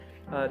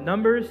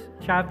Numbers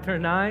chapter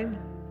 9.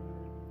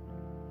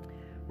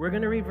 We're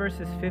going to read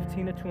verses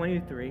 15 to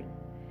 23.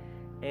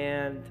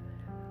 And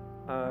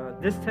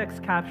this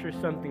text captures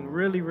something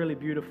really, really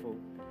beautiful.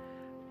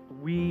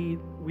 We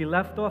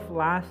left off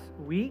last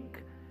week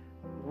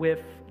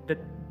with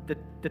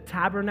the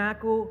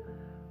tabernacle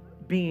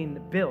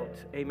being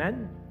built.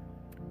 Amen?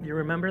 You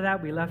remember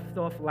that? We left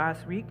off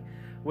last week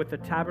with the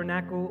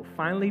tabernacle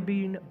finally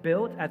being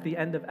built at the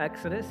end of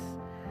Exodus.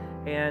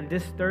 And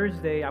this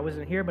Thursday, I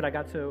wasn't here, but I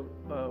got to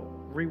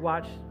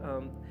rewatch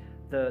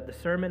the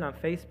sermon on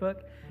Facebook.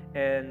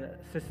 And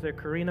Sister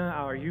Karina,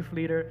 our youth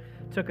leader,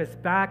 took us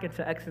back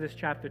into Exodus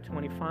chapter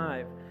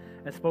 25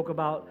 and spoke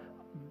about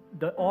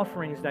the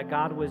offerings that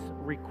God was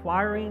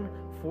requiring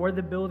for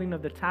the building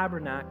of the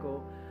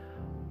tabernacle,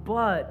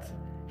 but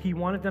He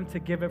wanted them to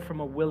give it from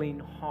a willing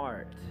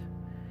heart.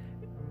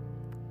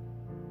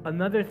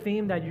 Another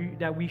theme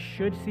that we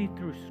should see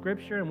through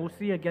Scripture, and we'll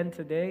see again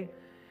today,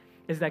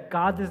 is that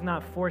God does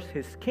not force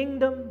His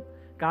kingdom,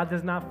 God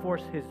does not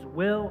force His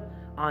will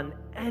on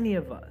any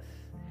of us.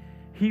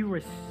 He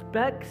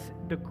respects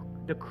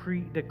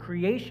the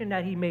creation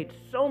that He made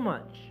so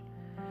much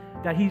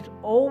that He's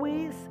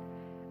always,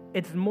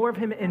 it's more of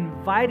Him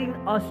inviting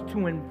us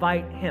to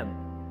invite Him.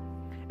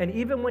 And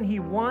even when He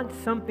wants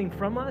something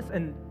from us,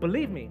 and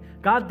believe me,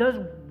 God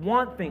does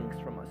want things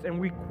from us and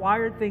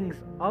require things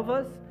of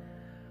us,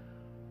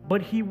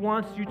 but He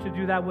wants you to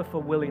do that with a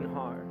willing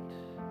heart.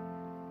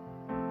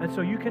 And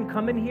so you can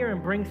come in here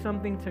and bring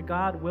something to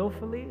God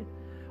willfully,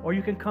 or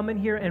you can come in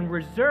here and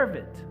reserve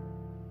it.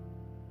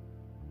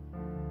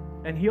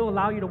 And He'll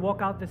allow you to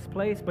walk out this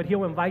place, but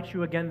He'll invite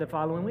you again the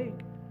following week.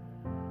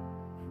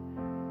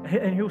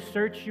 And He'll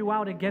search you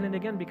out again and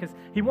again, because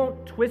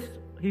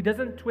He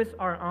doesn't twist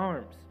our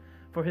arms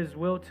for His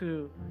will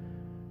to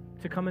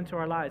come into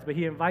our lives, but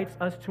He invites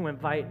us to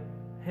invite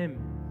Him.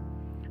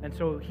 And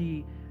so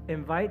He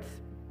invites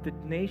the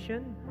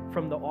nation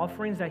from the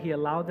offerings that He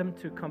allowed them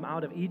to come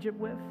out of Egypt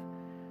with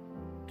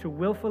to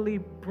willfully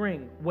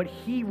bring what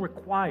He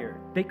required.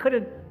 They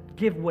couldn't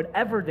give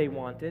whatever they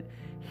wanted.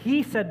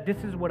 He said,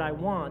 this is what I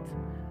want,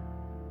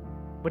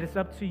 but it's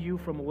up to you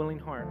from a willing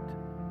heart.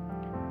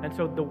 And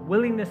so the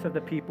willingness of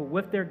the people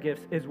with their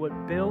gifts is what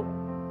built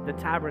the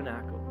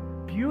tabernacle.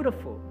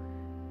 Beautiful.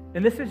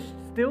 And this is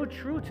still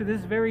true to this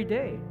very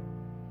day.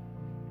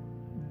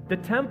 The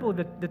temple,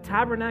 the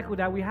tabernacle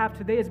that we have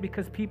today is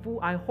because people,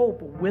 I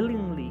hope,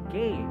 willingly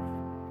gave.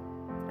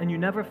 And you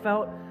never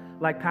felt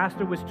like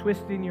pastor was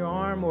twisting your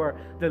arm, or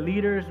the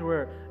leaders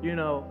were,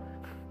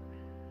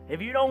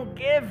 if you don't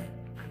give,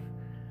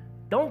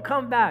 don't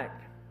come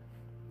back.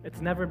 It's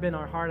never been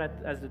our heart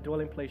as the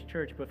Dwelling Place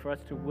Church, but for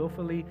us to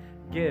willfully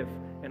give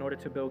in order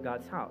to build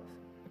God's house.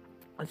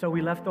 And so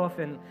we left off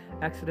in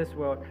Exodus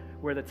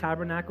where the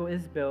tabernacle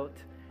is built,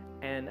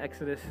 and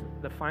Exodus,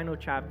 the final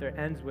chapter,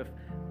 ends with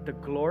the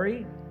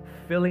glory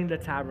filling the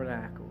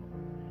tabernacle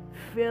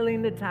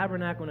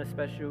in a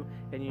special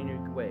and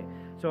unique way.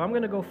 So I'm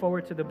going to go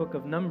forward to the book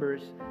of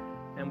Numbers,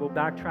 and we'll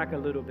backtrack a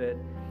little bit.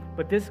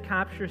 But this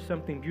captures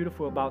something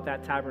beautiful about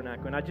that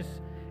tabernacle, and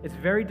it's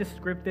very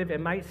descriptive.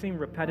 It might seem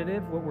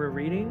repetitive what we're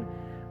reading,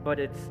 but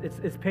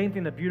it's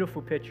painting a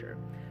beautiful picture.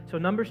 So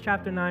Numbers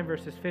chapter 9,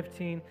 verses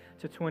 15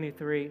 to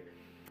 23.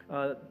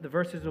 The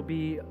verses will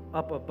be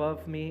up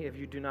above me if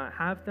you do not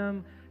have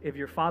them. If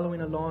you're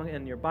following along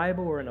in your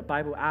Bible or in a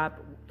Bible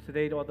app,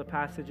 today all the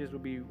passages will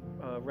be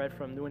read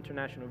from New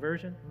International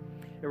Version.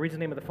 It reads in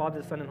the name of the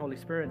Father, the Son, and Holy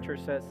Spirit, and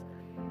church says,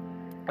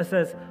 it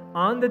says,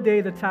 on the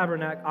day the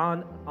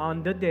tabernacle,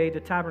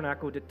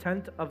 the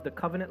tent of the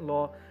covenant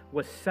law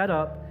was set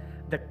up,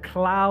 the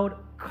cloud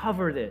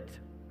covered it.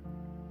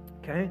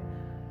 Okay?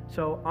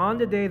 So on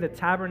the day the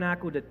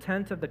tabernacle, the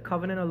tent of the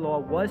covenant of law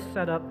was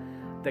set up,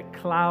 the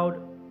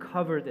cloud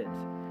covered it.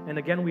 And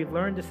again, we've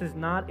learned this is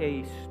not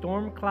a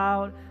storm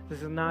cloud.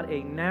 This is not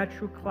a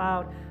natural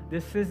cloud.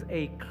 This is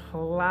a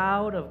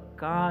cloud of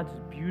God's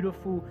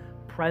beautiful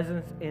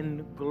presence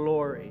in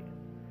glory.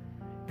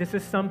 This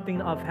is something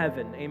of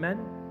heaven. Amen?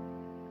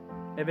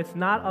 If it's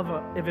not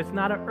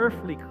an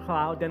earthly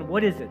cloud, then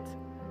what is it?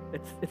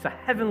 It's a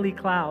heavenly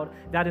cloud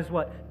that is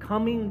what?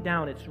 Coming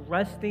down. It's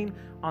resting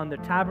on the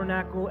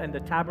tabernacle, and the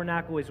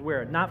tabernacle is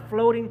where? Not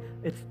floating,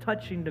 it's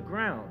touching the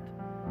ground.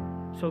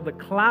 So the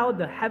cloud,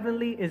 the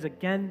heavenly, is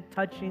again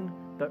touching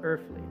the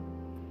earthly.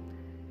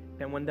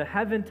 And when the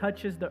heaven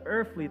touches the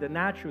earthly, the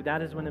natural,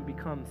 that is when it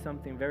becomes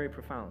something very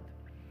profound.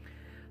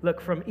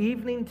 Look, from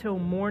evening till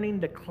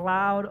morning, the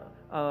cloud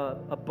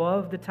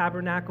above the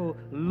tabernacle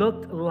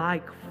looked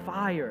like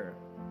fire.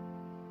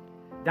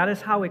 That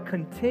is how it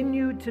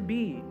continued to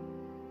be.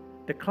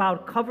 The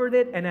cloud covered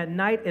it, and at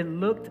night it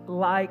looked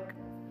like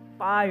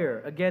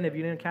fire. Again, if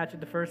you didn't catch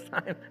it the first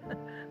time.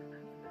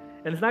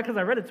 And it's not because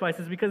I read it twice,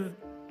 it's because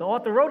the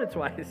author wrote it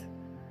twice.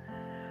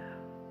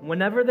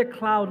 Whenever the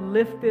cloud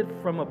lifted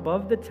from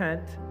above the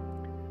tent,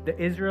 the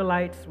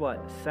Israelites,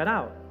 what? Set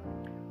out.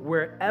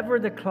 Wherever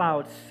the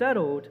cloud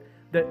settled,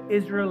 the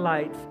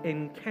Israelites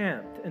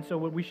encamped. And so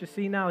what we should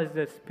see now is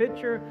this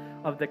picture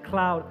of the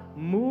cloud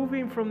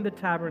moving from the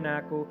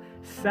tabernacle,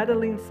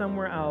 settling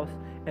somewhere else,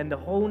 and the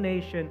whole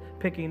nation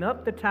picking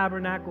up the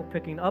tabernacle,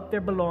 picking up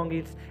their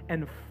belongings,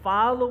 and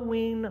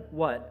following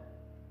what?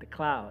 The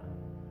cloud.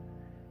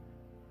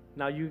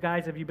 Now, you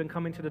guys, if you've been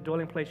coming to the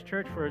Dwelling Place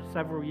Church for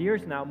several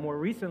years now, more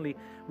recently,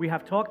 we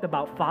have talked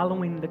about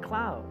following the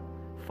cloud.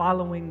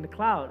 Following the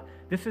cloud.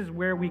 This is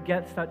where we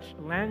get such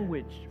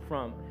language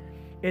from.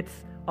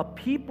 It's a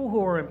people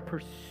who are in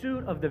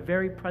pursuit of the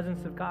very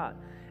presence of God.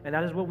 And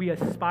that is what we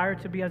aspire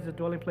to be as the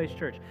Dwelling Place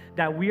Church.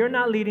 That we are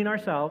not leading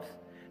ourselves,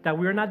 that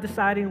we're not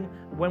deciding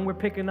when we're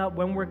picking up,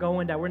 when we're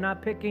going, that we're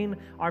not picking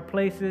our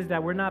places,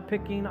 that we're not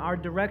picking our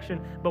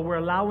direction, but we're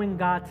allowing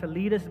God to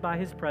lead us by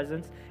His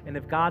presence. And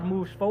if God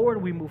moves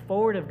forward, we move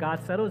forward. If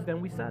God settles,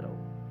 then we settle.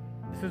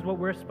 This is what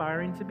we're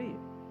aspiring to be.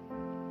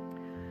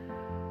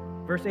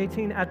 Verse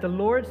 18, at the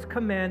Lord's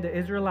command, the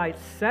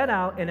Israelites set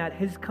out, and at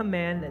His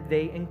command,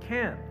 they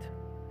encamped.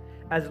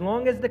 As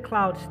long as the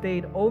cloud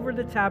stayed over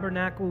the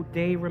tabernacle,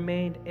 they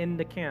remained in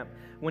the camp.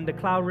 When the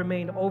cloud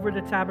remained over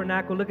the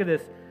tabernacle, look at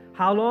this.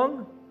 How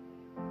long?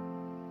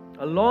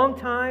 A long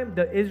time.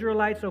 The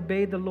Israelites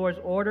obeyed the Lord's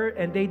order,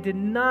 and they did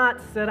not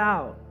set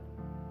out.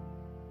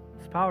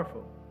 It's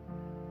powerful.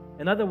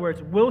 In other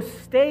words, we'll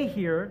stay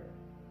here,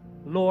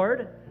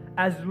 Lord,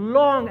 as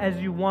long as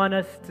you want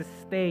us to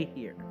stay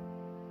here,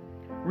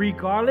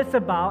 regardless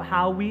about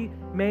how we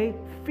may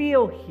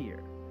feel here.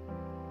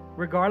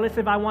 Regardless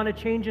if I want to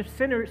change of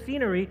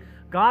scenery,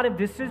 God, if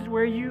this is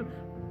where you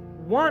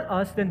want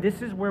us, then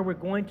this is where we're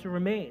going to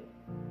remain.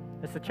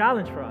 It's a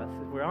challenge for us,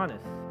 if we're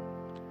honest.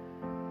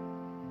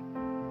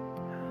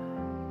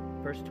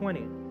 Verse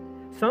 20.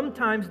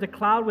 Sometimes the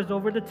cloud was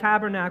over the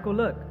tabernacle,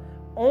 look,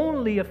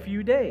 only a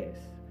few days.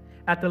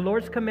 At the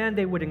Lord's command,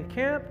 they would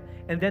encamp,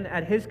 and then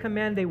at His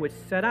command, they would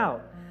set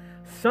out.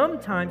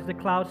 Sometimes the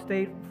cloud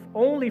stayed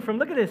only from,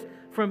 look at this,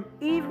 from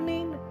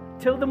evening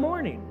till the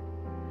morning.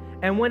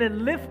 And when it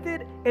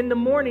lifted in the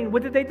morning,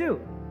 what did they do?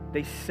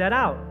 They set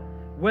out.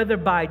 Whether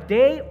by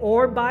day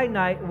or by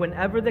night,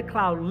 whenever the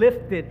cloud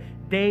lifted,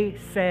 they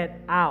set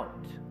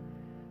out.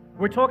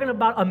 We're talking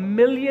about 1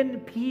 million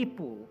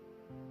people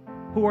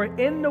who are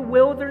in the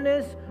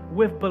wilderness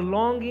with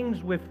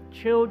belongings, with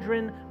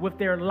children, with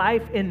their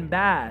life in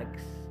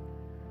bags.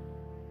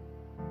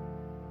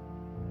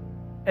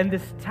 And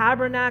this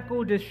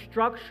tabernacle, this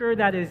structure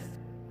that is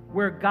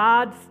where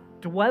God's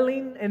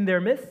dwelling in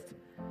their midst,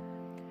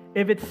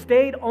 if it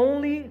stayed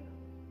only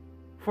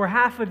for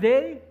half a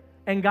day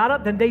and got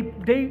up, then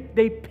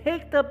they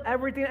picked up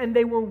everything and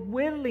they were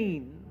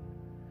willing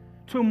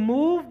to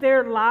move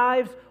their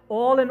lives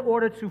all in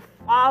order to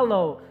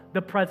follow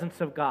the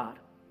presence of God.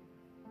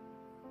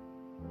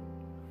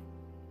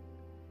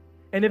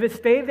 And if it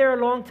stayed there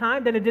a long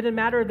time, then it didn't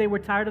matter if they were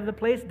tired of the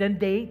place, then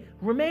they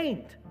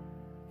remained.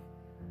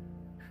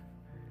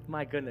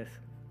 My goodness.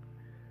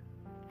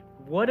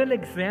 What an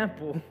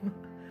example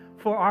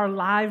for our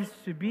lives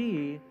to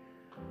be.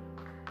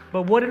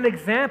 But what an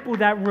example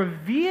that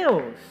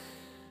reveals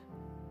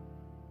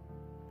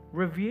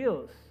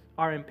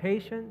our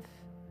impatience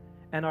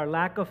and our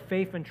lack of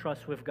faith and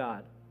trust with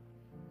God.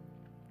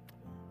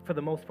 For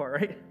the most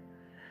part, right?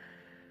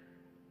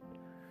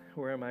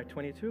 Where am I?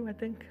 22, I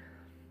think.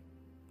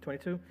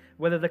 22.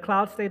 Whether the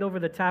cloud stayed over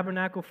the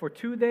tabernacle for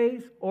 2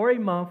 days or a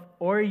month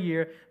or a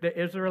year, the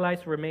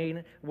Israelites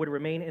would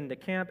remain in the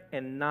camp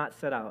and not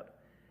set out.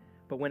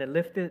 But when it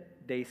lifted,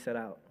 they set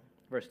out.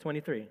 Verse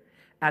 23.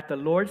 At the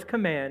Lord's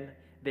command,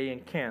 they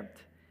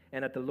encamped,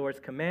 and at the Lord's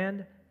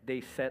command,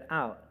 they set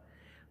out.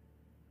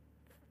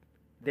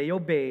 They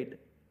obeyed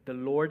the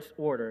Lord's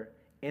order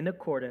in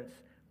accordance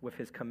with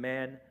His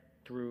command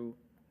through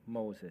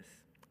Moses.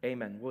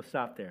 Amen. We'll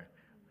stop there.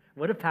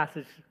 What a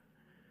passage.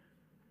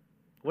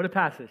 What a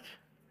passage.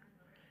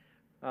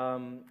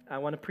 I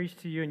want to preach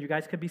to you, and you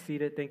guys could be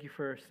seated. Thank you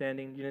for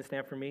standing. You didn't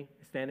stand for me.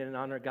 Stand in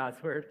honor of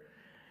God's word.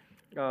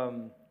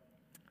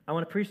 I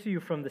want to preach to you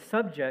from the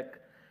subject,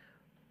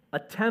 a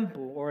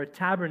temple or a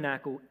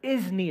tabernacle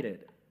is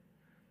needed.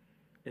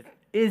 It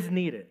is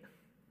needed.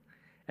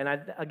 And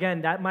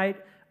again, that might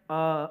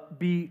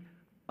be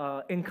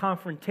in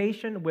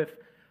confrontation with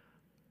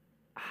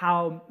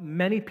how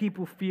many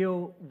people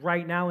feel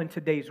right now in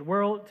today's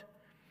world.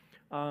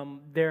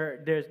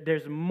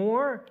 There's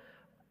more,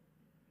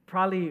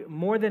 probably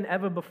more than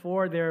ever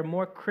before, there are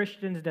more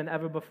Christians than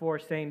ever before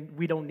saying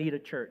we don't need a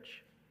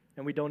church,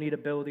 and we don't need a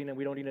building, and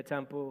we don't need a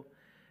temple.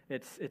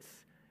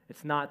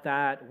 It's not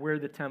that. We're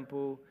the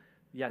temple.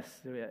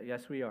 Yes,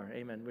 we are.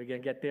 Amen. We're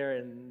going to get there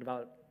in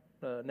about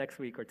next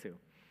week or two.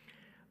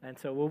 And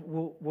so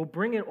we'll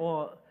bring it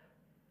all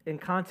in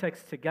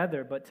context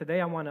together. But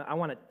today I want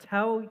to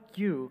tell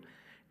you,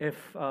 if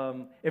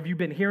you've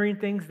been hearing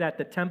things that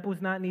the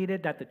temple's not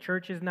needed, that the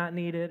church is not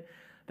needed,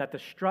 that the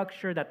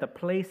structure, that the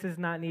place is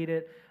not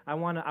needed, I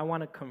want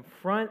to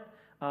confront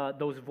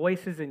those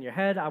voices in your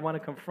head. I want to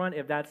confront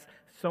if that's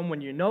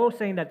someone you know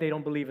saying that they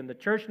don't believe in the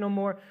church no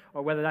more,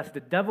 or whether that's the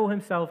devil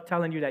himself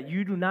telling you that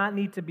you do not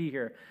need to be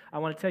here. I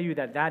want to tell you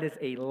that that is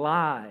a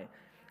lie.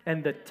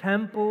 And the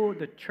temple,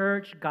 the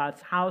church,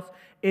 God's house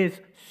is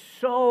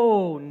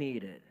so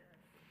needed.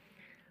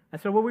 And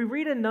so what we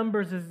read in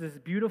Numbers is this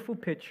beautiful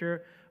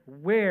picture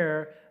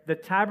where the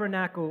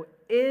tabernacle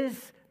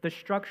is the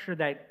structure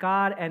that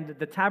God, and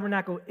the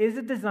tabernacle is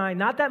a design,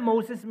 not that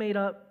Moses made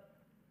up,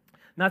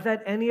 not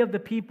that any of the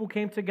people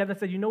came together and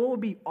said, you know what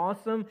would be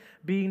awesome,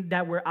 being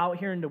that we're out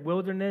here in the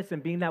wilderness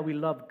and being that we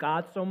love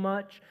God so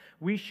much,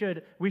 we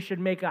should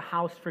make a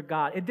house for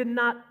God. It did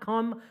not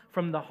come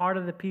from the heart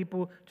of the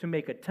people to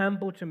make a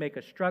temple, to make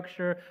a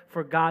structure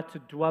for God to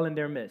dwell in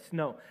their midst.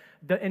 No,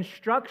 the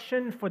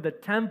instruction for the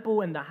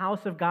temple and the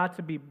house of God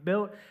to be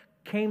built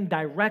came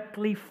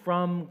directly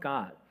from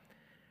God.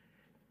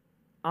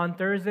 On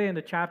Thursday, in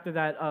the chapter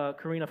that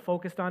Karina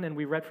focused on, and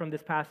we read from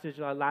this passage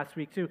last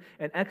week too,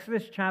 in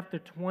Exodus chapter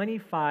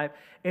 25,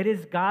 it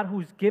is God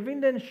who's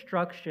giving the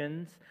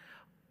instructions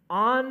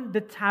on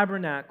the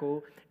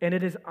tabernacle, and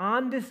it is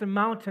on this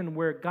mountain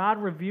where God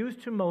reveals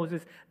to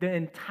Moses the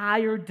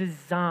entire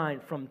design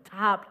from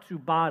top to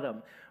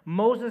bottom.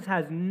 Moses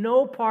has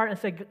no part and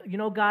say, you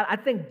know, God, I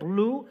think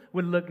blue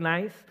would look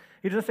nice.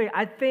 He doesn't say,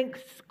 I think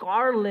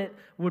scarlet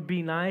would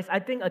be nice. I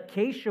think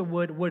acacia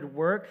wood would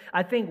work.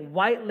 I think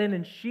white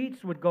linen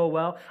sheets would go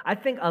well. I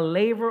think a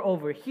laver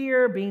over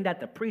here, being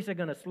that the priests are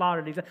going to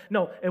slaughter these.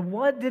 No,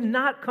 it did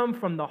not come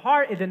from the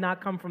heart. It did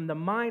not come from the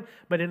mind,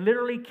 but it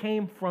literally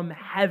came from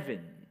heaven.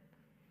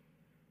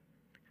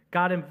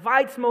 God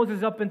invites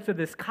Moses up into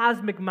this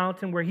cosmic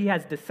mountain where he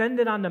has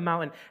descended on the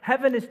mountain.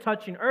 Heaven is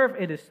touching earth.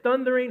 It is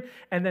thundering.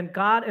 And then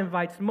God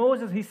invites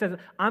Moses. He says,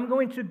 I'm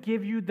going to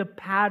give you the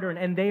pattern,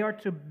 and they are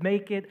to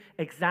make it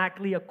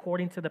exactly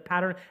according to the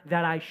pattern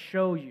that I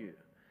show you.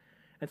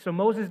 And so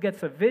Moses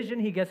gets a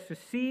vision. He gets to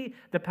see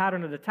the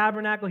pattern of the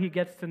tabernacle. He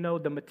gets to know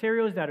the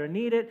materials that are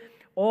needed,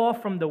 all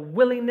from the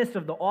willingness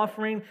of the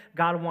offering.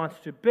 God wants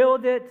to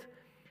build it.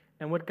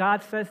 And what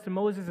God says to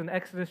Moses in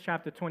Exodus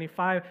chapter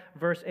 25,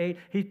 verse 8,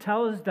 he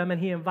tells them and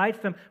he invites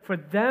them for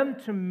them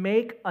to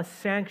make a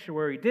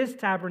sanctuary, this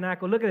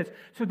tabernacle, look at this,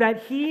 so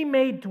that he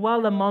may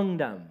dwell among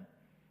them.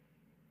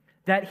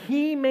 That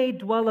he may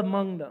dwell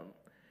among them.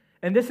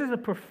 And this is a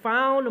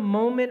profound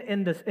moment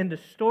in the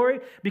story,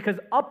 because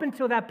up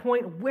until that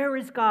point, where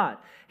is God?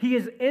 He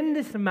is in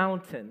this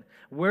mountain.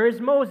 Where is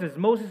Moses?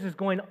 Moses is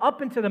going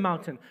up into the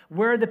mountain.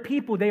 Where are the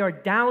people? They are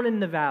down in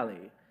the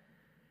valley.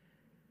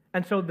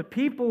 And so the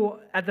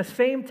people at the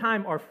same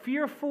time are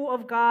fearful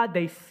of God.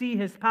 They see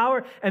his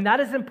power, and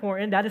that is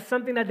important. That is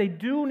something that they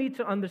do need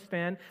to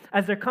understand.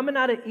 As they're coming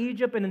out of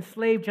Egypt and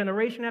enslaved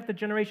generation after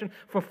generation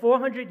for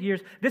 400 years,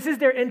 this is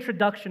their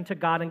introduction to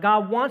God, and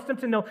God wants them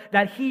to know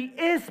that he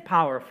is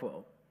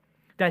powerful,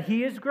 that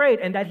he is great,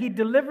 and that he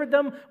delivered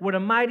them with a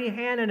mighty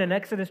hand. And in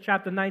Exodus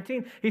chapter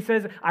 19, he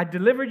says, I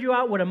delivered you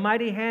out with a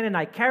mighty hand, and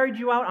I carried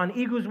you out on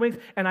eagle's wings,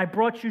 and I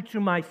brought you to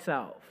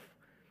myself.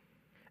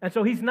 And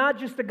so he's not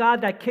just the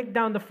God that kicked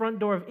down the front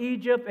door of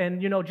Egypt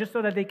and, just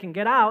so that they can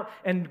get out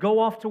and go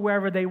off to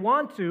wherever they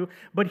want to,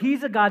 but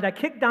he's a God that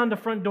kicked down the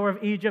front door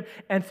of Egypt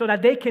and so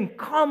that they can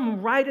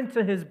come right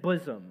into his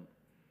bosom.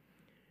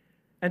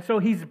 And so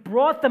he's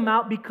brought them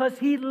out because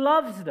he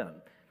loves them.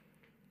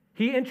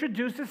 He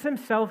introduces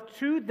himself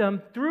to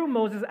them through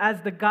Moses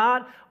as the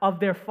God of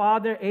their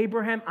father,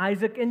 Abraham,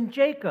 Isaac, and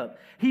Jacob.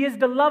 He is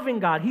the loving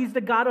God. He's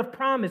the God of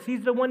promise.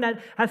 He's the one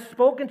that has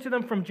spoken to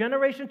them from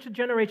generation to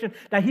generation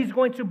that he's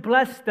going to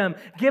bless them,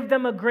 give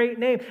them a great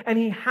name, and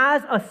he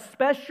has a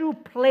special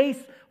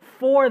place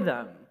for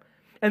them.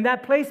 And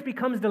that place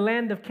becomes the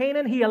land of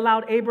Canaan. He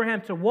allowed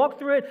Abraham to walk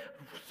through it,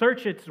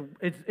 search its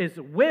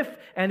width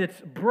and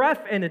its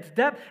breadth and its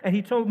depth. And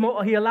he told him,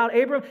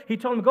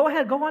 go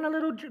ahead, go on a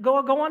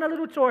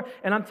little tour.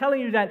 And I'm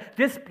telling you that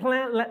this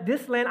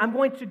land I'm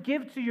going to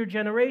give to your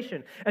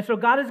generation. And so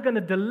God is going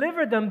to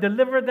deliver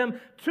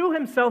them to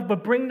himself,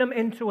 but bring them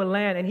into a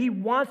land. And he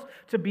wants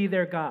to be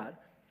their God.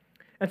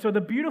 And so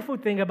the beautiful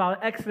thing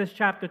about Exodus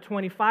chapter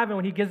 25, and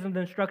when he gives them the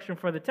instruction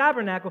for the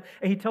tabernacle,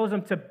 and he tells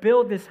them to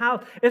build this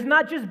house, it's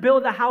not just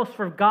build a house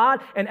for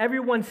God and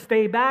everyone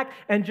stay back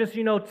and just,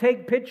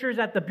 take pictures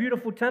at the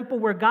beautiful temple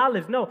where God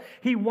lives. No,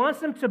 he wants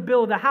them to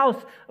build a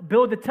house,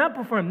 build a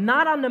temple for him,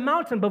 not on the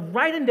mountain, but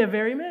right in their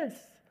very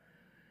midst.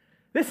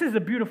 This is a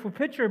beautiful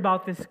picture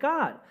about this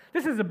God.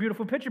 This is a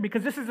beautiful picture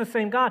because this is the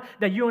same God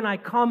that you and I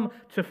come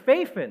to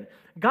faith in.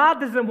 God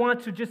doesn't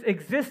want to just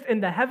exist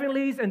in the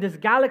heavenlies and this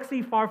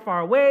galaxy far, far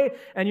away.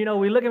 And,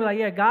 we look at it like,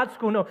 yeah, God's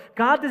cool. No,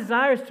 God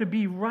desires to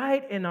be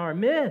right in our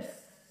midst.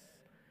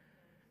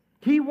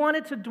 He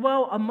wanted to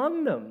dwell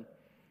among them.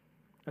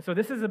 And so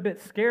this is a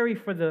bit scary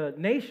for the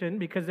nation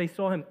because they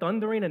saw him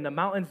thundering and the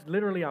mountain's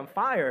literally on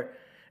fire.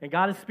 And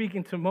God is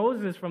speaking to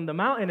Moses from the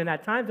mountain. And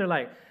at times they're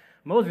like,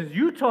 Moses,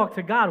 you talk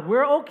to God.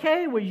 We're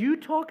okay with you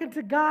talking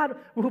to God.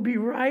 We'll be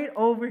right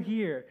over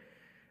here.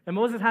 And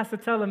Moses has to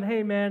tell him,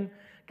 hey, man,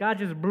 God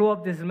just blew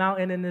up this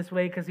mountain in this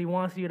way because he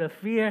wants you to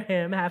fear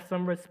him, have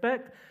some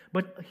respect.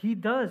 But he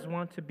does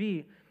want to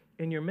be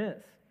in your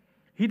midst.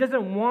 He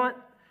doesn't want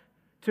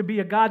to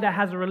be a God that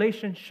has a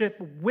relationship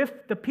with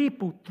the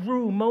people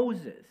through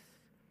Moses.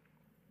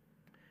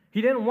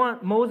 He didn't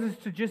want Moses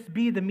to just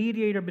be the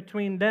mediator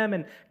between them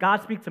and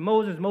God speak to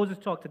Moses, Moses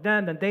talk to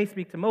them, then they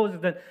speak to Moses.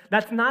 Then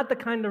that's not the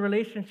kind of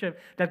relationship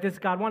that this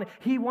God wanted.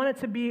 He wanted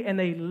to be in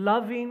a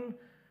loving,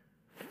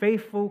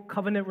 faithful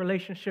covenant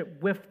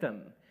relationship with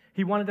them.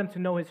 He wanted them to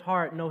know his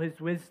heart, know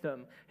his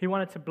wisdom. He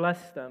wanted to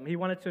bless them. He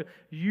wanted to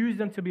use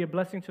them to be a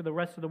blessing to the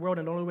rest of the world.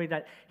 And the only way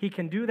that he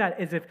can do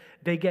that is if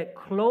they get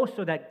close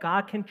so that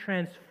God can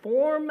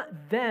transform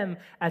them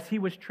as he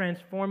was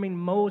transforming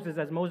Moses,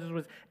 as Moses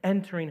was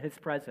entering his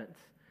presence.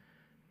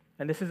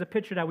 And this is a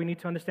picture that we need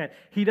to understand.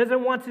 He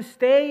doesn't want to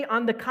stay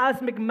on the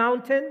cosmic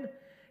mountain.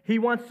 He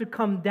wants to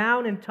come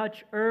down and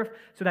touch earth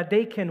so that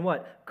they can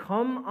what?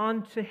 Come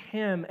unto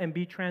him and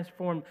be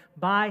transformed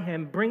by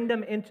him, bring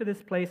them into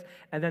this place,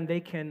 and then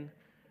they can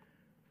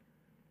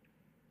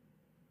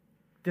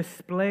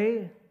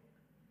display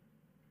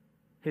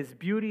his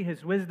beauty,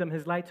 his wisdom,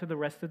 his light to the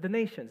rest of the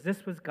nations.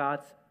 This was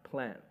God's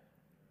plan.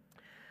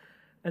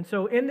 And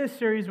so in this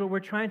series, what we're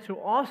trying to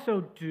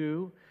also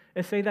do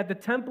is say that the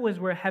temple is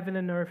where heaven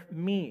and earth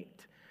meet.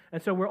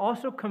 And so we're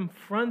also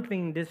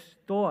confronting this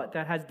thought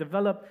that has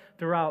developed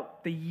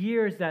throughout the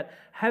years that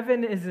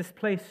heaven is this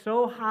place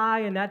so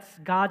high and that's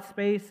God's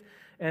space,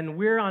 and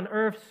we're on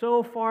earth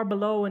so far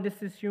below and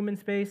this is human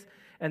space,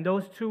 and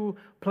those two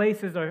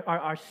places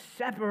are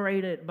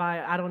separated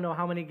by I don't know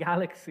how many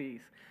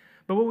galaxies.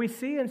 But what we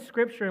see in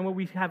Scripture and what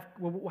we have,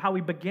 how we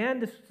began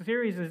this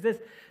series is this,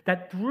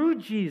 that through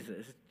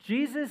Jesus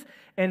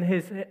and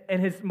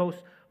his most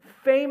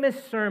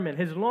famous sermon,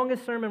 his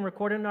longest sermon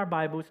recorded in our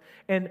Bibles,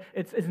 and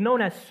it's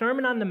known as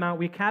Sermon on the Mount.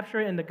 We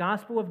capture it in the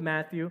Gospel of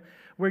Matthew,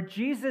 where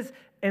Jesus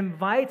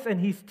invites and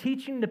he's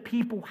teaching the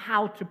people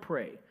how to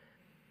pray.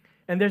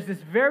 And there's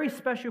this very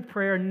special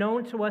prayer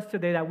known to us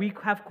today that we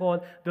have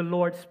called the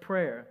Lord's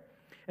Prayer.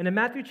 And in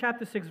Matthew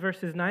chapter 6,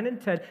 verses 9 and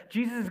 10,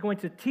 Jesus is going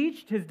to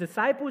teach his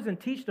disciples and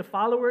teach the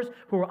followers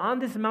who are on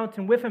this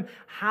mountain with him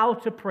how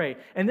to pray.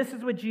 And this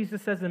is what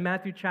Jesus says in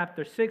Matthew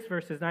chapter 6,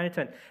 verses 9 and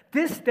 10.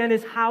 This then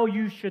is how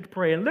you should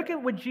pray. And look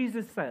at what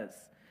Jesus says.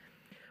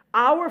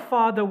 Our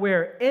Father,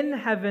 where in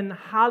heaven,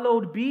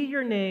 hallowed be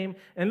your name.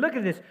 And look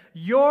at this.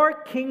 Your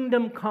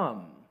kingdom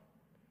come.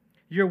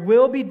 Your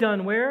will be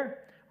done where?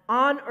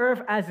 On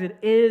earth as it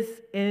is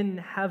in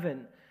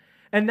heaven.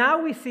 And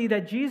now we see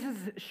that Jesus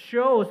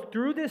shows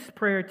through this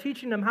prayer,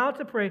 teaching them how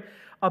to pray,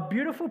 a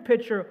beautiful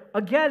picture,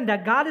 again,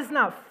 that God is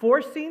not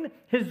forcing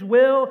his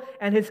will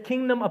and his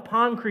kingdom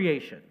upon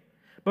creation,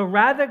 but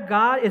rather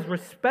God is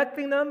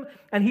respecting them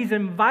and he's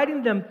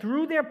inviting them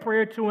through their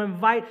prayer to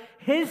invite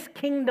his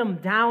kingdom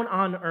down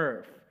on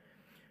earth.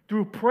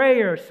 Through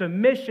prayer,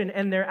 submission,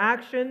 and their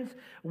actions,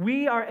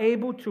 we are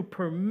able to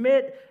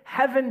permit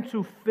heaven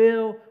to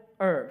fill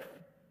earth.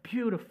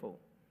 Beautiful.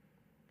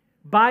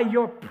 By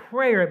your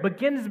prayer. It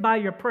begins by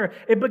your prayer.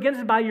 It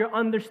begins by your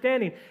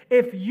understanding.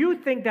 If you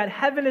think that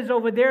heaven is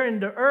over there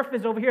and the earth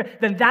is over here,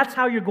 then that's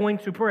how you're going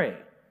to pray.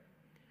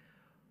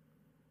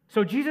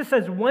 So Jesus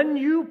says, when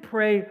you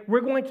pray,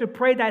 we're going to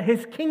pray that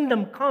his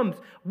kingdom comes.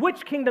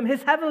 Which kingdom?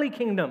 His heavenly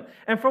kingdom.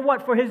 And for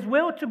what? For his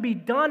will to be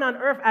done on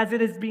earth as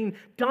it is being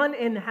done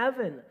in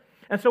heaven.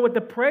 And so what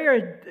the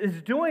prayer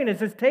is doing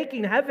is it's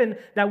taking heaven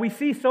that we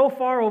see so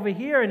far over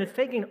here, and it's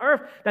taking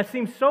earth that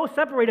seems so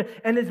separated,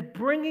 and it's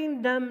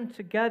bringing them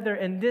together.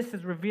 And this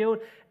is revealed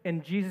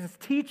in Jesus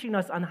teaching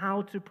us on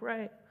how to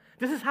pray.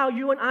 This is how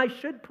you and I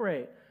should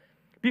pray.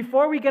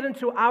 Before we get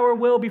into our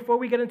will, before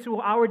we get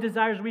into our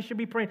desires, we should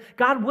be praying,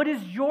 God, what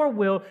is your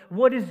will?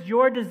 What is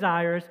your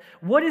desires?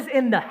 What is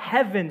in the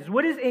heavens?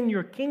 What is in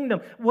your kingdom?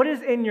 What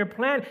is in your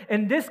plan?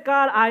 And this,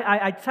 God,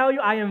 I tell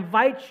you, I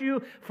invite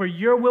you for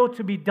your will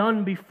to be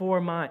done before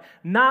mine.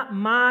 Not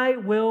my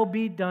will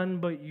be done,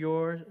 but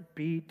yours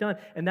be done.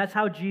 And that's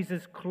how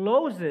Jesus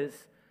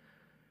closes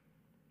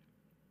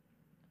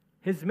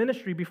his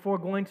ministry before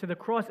going to the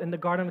cross in the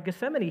Garden of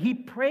Gethsemane. He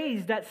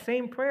prays that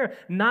same prayer,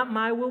 not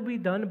my will be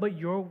done, but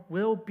your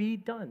will be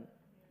done.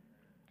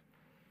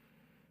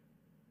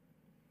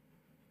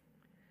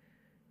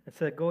 And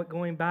so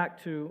going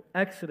back to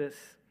Exodus,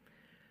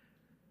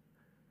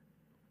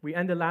 we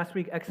ended last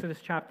week, Exodus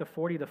chapter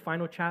 40, the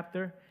final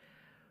chapter.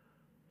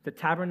 The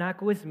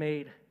tabernacle is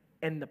made,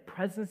 and the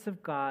presence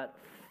of God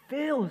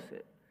fills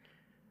it.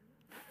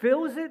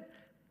 Fills it.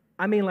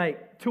 I mean,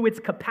 like, to its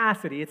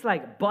capacity. It's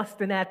like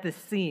busting at the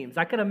seams.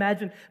 I can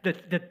imagine the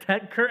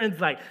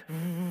curtains, like,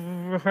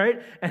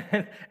 right?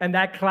 And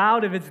that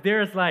cloud, if it's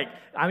there, it's like,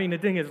 I mean, the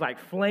thing is like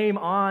flame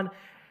on.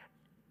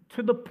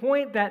 To the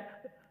point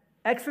that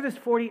Exodus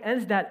 40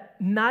 ends that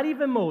not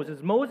even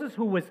Moses,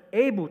 who was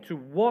able to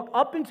walk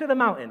up into the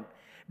mountain,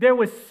 there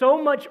was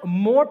so much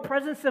more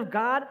presence of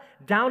God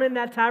down in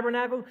that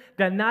tabernacle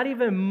that not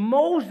even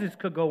Moses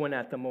could go in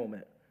at the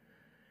moment.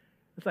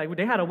 It's like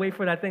they had to wait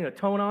for that thing to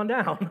tone on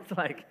down. It's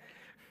like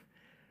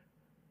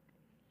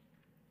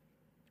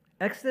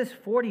Exodus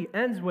 40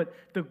 ends with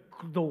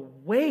the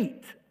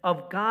weight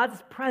of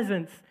God's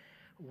presence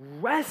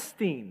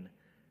resting,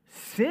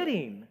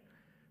 sitting.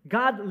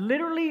 God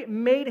literally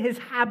made his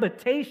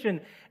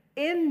habitation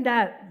in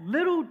that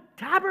little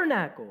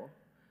tabernacle.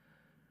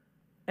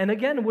 And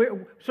again,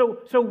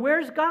 so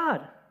where's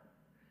God?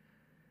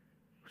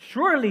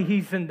 surely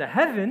he's in the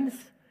heavens,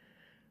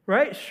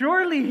 right?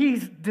 Surely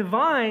he's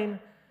divine,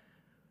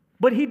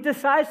 but he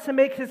decides to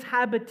make his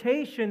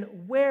habitation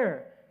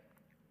where?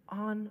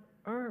 On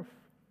earth.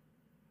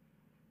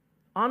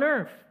 On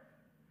earth.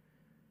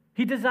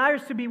 He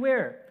desires to be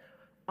where?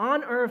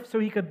 On earth, so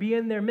he could be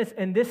in their midst.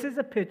 And this is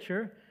a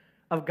picture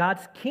of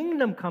God's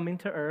kingdom coming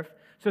to earth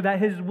so that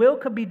his will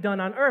could be done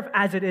on earth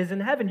as it is in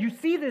heaven. You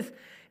see this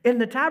in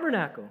the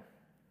tabernacle.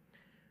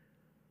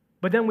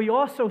 But then we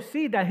also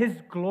see that his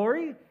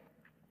glory,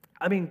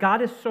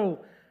 God is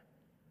so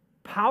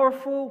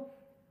powerful,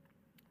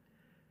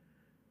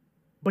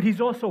 but he's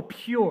also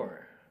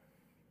pure.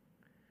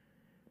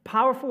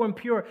 Powerful and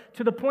pure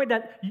to the point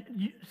that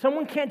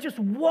someone can't just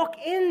walk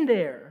in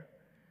there.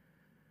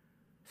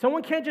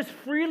 Someone can't just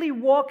freely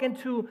walk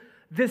into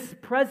this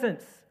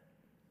presence.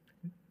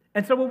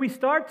 And so what we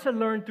start to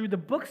learn through the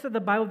books of the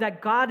Bible,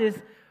 that God is,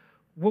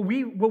 what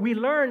we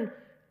learn,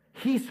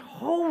 he's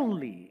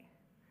holy,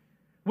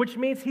 which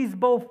means he's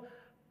both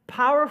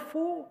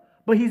powerful,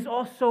 but he's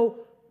also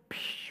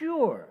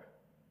pure.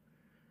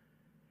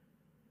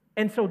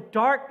 And so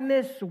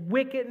darkness,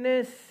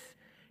 wickedness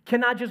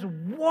cannot just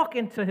walk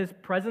into his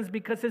presence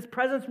because his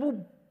presence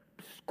will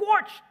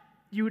scorch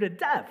you to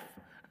death.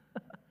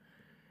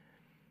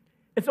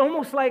 It's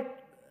almost like,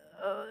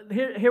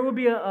 here will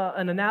be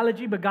an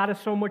analogy, but God is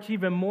so much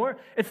even more.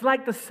 It's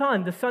like the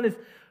sun. The sun is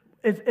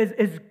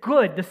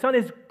good. The sun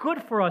is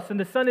good for us, and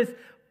the sun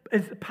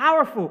is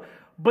powerful.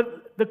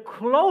 But the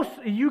close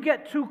you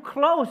get too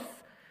close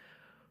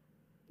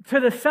to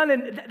the sun,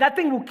 and that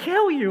thing will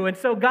kill you. And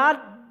so God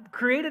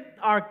created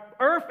our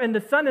earth and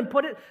the sun and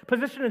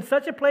positioned in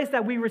such a place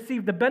that we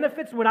receive the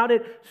benefits without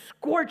it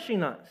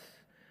scorching us.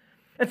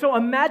 And so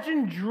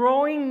imagine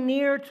drawing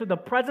near to the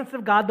presence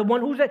of God, the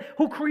one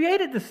who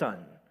created the sun.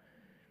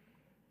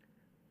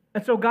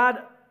 And so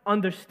God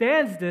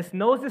understands this,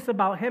 knows this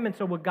about him, and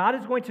so what God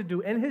is going to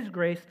do in his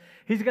grace,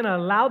 he's going to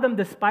allow them,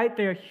 despite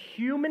their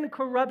human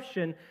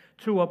corruption,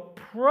 to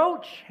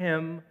approach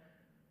him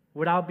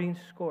without being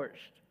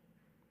scorched.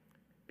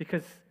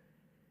 Because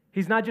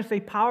he's not just a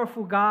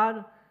powerful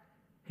God,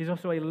 he's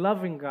also a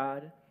loving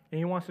God, and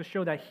he wants to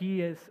show that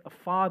he is a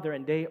father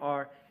and they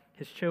are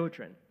his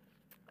children.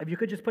 If you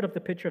could just put up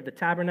the picture of the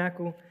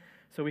tabernacle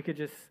so we could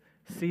just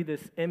see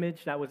this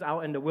image that was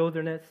out in the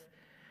wilderness.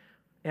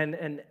 And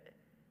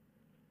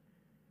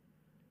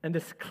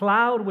this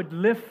cloud would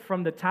lift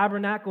from the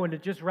tabernacle, and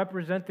it just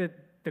represented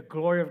the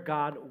glory of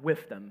God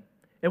with them.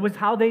 It was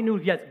how they knew,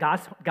 yes,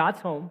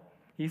 God's home.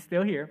 He's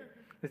still here.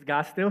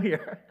 God's still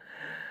here.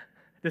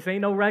 This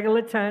ain't no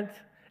regular tent.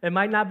 It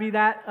might not be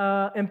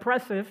that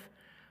impressive,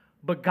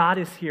 but God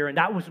is here, and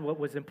that was what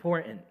was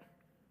important.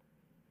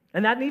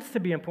 And that needs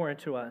to be important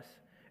to us.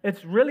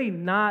 It's really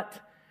not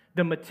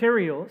the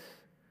materials.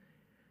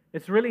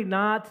 It's really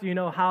not,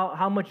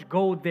 how much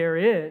gold there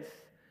is.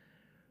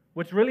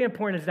 What's really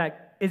important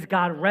is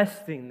God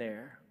resting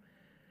there.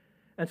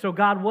 And so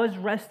God was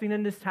resting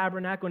in this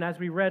tabernacle, and as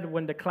we read,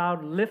 when the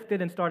cloud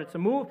lifted and started to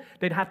move,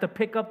 they'd have to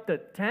pick up the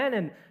tent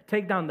and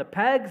take down the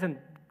pegs and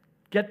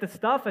get the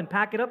stuff and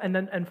pack it up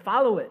and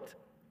follow it.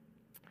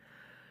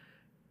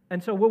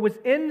 And so what was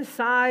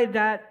inside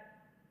that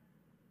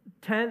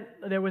tent,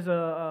 there was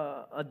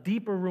a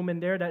deeper room in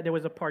there, that there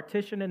was a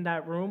partition in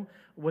that room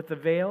with the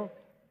veil.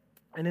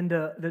 And in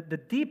the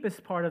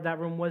deepest part of that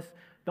room was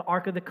the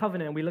Ark of the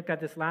Covenant. And we looked at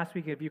this last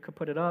week, if you could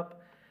put it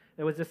up.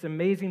 There was this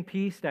amazing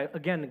piece that,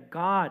 again,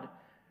 God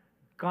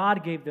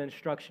gave the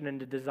instruction and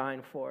the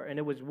design for. And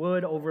it was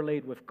wood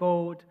overlaid with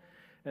gold.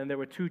 And there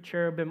were 2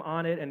 cherubim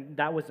on it. And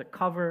that was a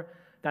cover,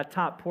 that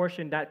top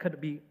portion that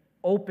could be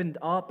opened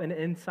up. And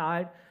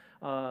inside,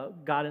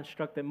 God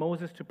instructed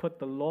Moses to put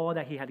the law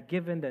that he had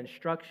given, the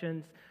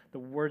instructions, the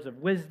words of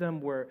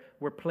wisdom were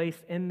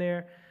placed in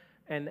there.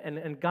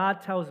 And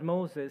God tells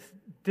Moses,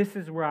 this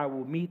is where I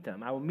will meet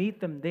them. I will meet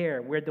them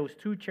there, where those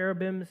 2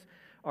 cherubims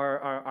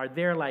are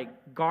there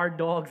like guard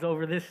dogs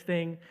over this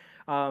thing.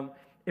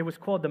 It was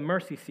called the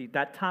mercy seat.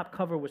 That top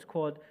cover was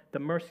called the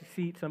mercy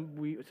seat.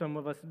 Some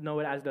of us know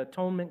it as the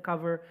atonement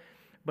cover.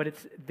 But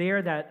it's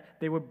there that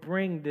they would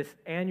bring this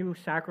annual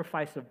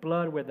sacrifice of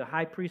blood where the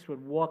high priest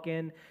would walk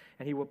in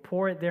and he would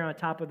pour it there on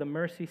top of the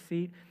mercy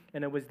seat.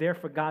 And it was there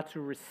for God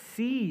to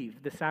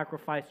receive the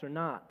sacrifice or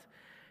not.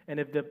 And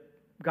if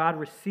God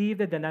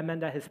received it, then that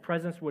meant that his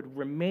presence would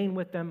remain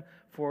with them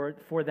for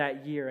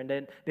that year. And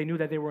then they knew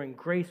that they were in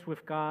grace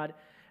with God.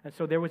 And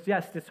so there was,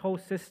 this whole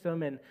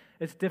system, and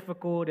it's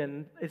difficult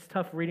and it's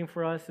tough reading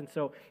for us. And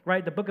so,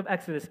 right, the book of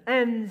Exodus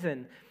ends,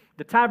 and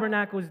the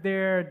tabernacle is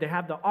there. They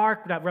have the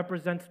ark that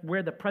represents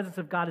where the presence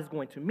of God is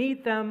going to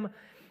meet them.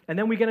 And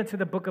then we get into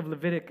the book of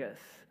Leviticus.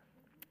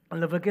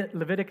 And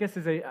Leviticus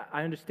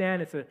I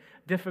understand, it's a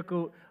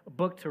difficult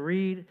book to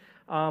read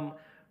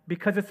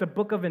because it's a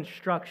book of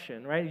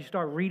instruction, right? You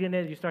start reading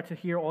it, you start to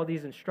hear all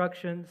these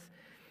instructions.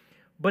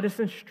 But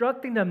it's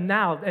instructing them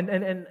now,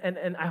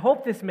 and I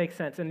hope this makes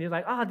sense. And you're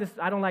like,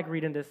 I don't like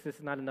reading this.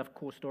 There's not enough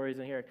cool stories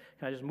in here.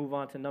 Can I just move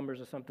on to Numbers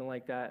or something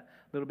like that?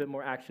 A little bit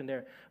more action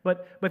there.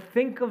 But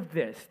think of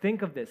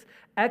this.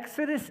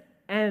 Exodus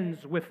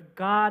ends with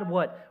God,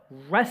 what?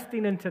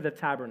 Resting into the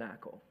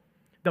tabernacle.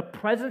 The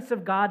presence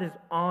of God is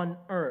on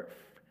earth.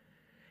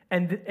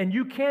 And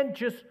you can't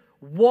just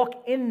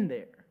walk in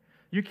there.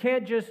 You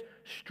can't just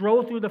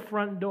stroll through the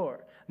front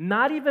door.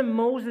 Not even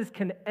Moses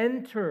can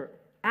enter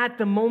at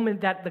the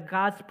moment that the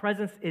God's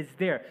presence is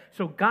there.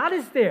 So God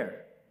is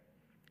there.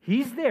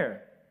 He's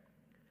there.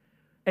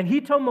 And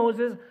he told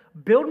Moses,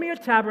 build me a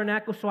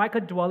tabernacle so I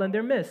could dwell in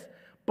their midst.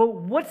 But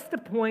what's the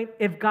point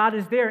if God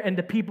is there and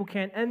the people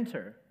can't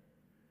enter?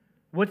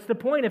 What's the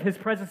point if his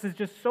presence is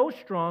just so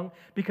strong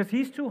because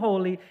he's too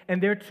holy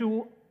and they're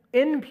too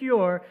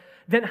impure?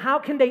 Then how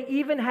can they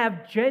even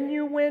have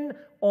genuine,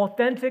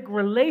 authentic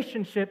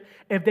relationship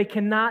if they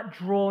cannot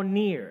draw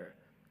near?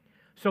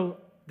 So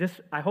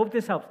I hope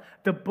this helps.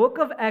 The book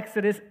of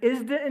Exodus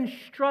is the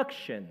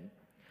instruction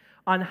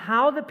on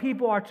how the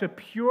people are to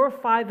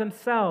purify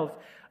themselves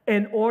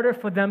in order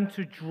for them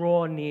to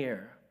draw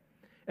near.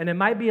 And it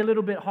might be a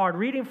little bit hard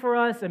reading for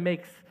us. It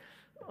makes,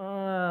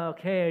 yeah,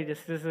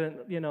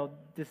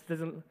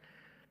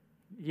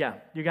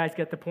 you guys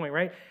get the point,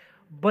 right?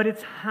 But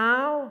it's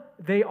how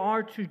they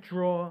are to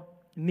draw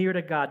near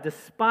to God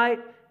despite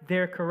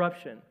their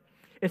corruption.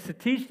 It's to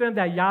teach them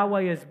that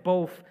Yahweh is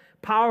both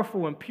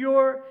powerful and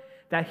pure,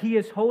 that he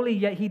is holy,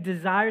 yet he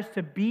desires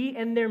to be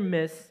in their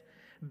midst,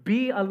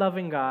 be a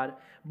loving God,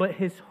 but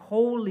his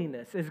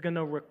holiness is going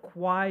to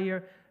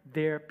require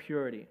their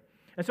purity.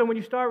 And so when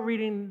you start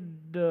reading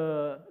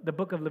the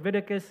book of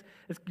Leviticus,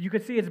 you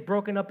can see it's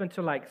broken up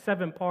into like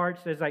 7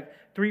 parts. There's like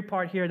 3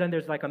 parts here, then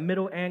there's like a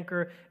middle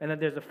anchor, and then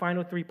there's the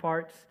final 3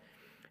 parts.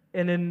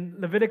 And in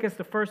Leviticus,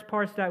 the first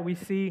parts that we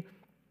see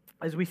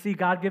is we see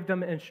God give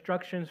them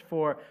instructions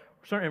for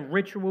certain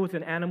rituals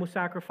and animal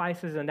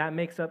sacrifices, and that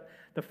makes up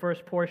the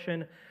first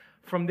portion.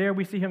 From there,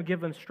 we see him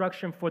give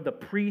instruction for the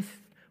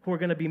priests who are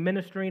going to be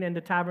ministering in the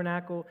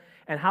tabernacle,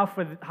 and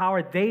how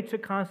are they to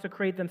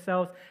consecrate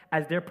themselves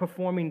as they're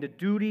performing the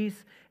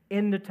duties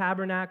in the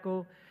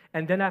tabernacle.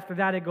 And then after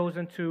that, it goes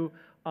into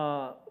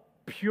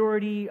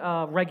purity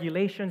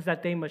regulations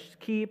that they must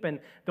keep, and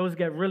those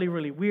get really,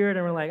 really weird,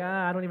 and we're like,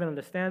 I don't even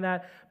understand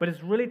that. But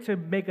it's really to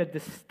make a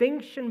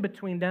distinction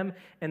between them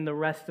and the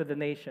rest of the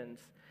nations.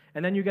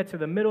 And then you get to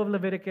the middle of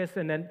Leviticus,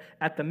 and then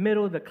at the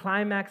middle, the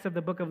climax of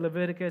the book of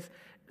Leviticus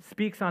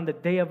speaks on the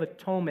Day of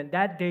Atonement,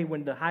 that day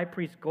when the high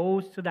priest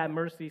goes to that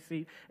mercy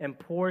seat and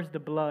pours the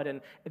blood, and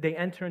they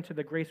enter into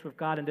the grace with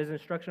God, and there's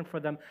instruction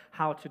for them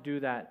how to do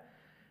that.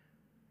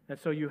 And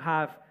so you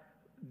have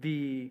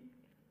the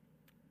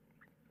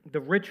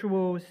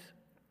rituals,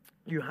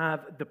 you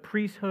have the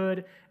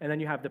priesthood, and then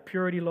you have the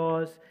purity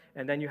laws,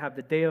 and then you have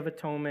the Day of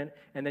Atonement,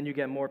 and then you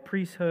get more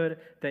priesthood,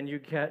 then you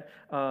get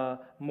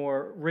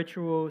more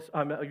rituals,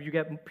 you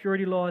get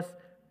purity laws,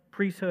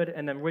 priesthood,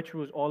 and then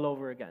rituals all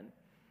over again.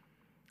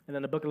 And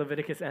then the book of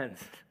Leviticus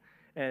ends.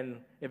 And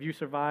if you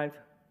survived,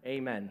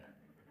 amen.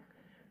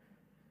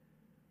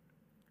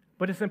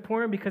 But it's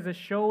important because it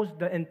shows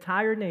the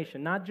entire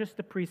nation, not just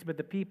the priests, but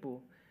the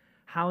people,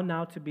 how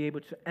now to be able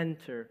to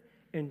enter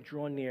and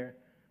draw near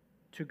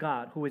to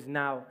God, who is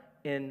now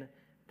in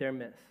their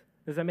midst.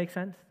 Does that make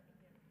sense?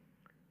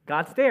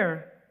 God's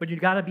there, but you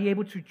got to be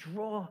able to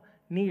draw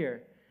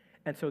near.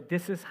 And so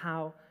this is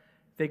how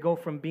they go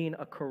from being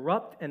a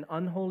corrupt and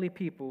unholy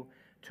people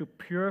to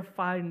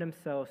purifying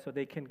themselves so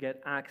they can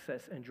get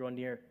access and draw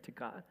near to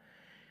God.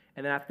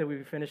 And then after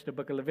we finish the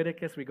book of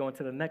Leviticus, we go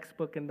into the next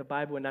book in the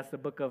Bible, and that's the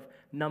book of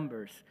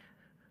Numbers.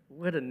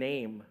 What a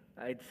name.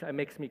 It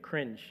makes me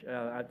cringe.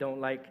 I don't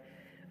like,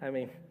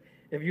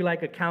 if you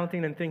like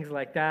accounting and things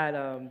like that,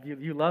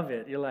 you love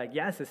it. You're like,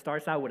 yes, it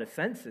starts out with a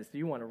census.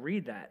 You want to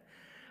read that.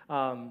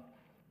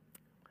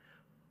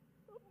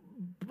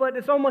 But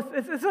it's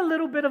a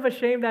little bit of a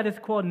shame that it's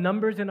called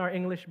Numbers in our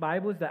English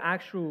Bibles. The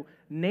actual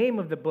name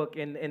of the book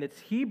in its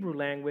Hebrew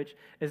language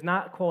is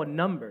not called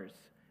Numbers.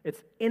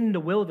 It's In the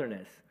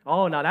Wilderness.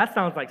 Oh, now that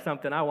sounds like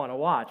something I want to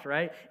watch,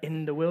 right?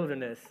 In the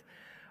Wilderness.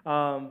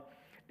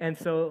 And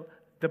so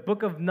the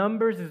book of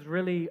Numbers is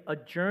really a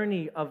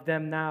journey of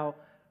them now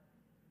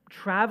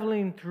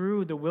traveling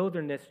through the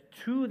wilderness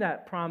to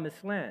that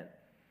promised land.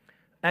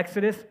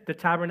 Exodus, the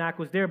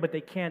tabernacle is there, but they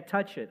can't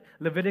touch it.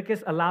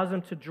 Leviticus allows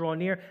them to draw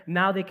near.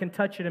 Now they can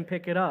touch it and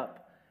pick it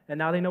up. And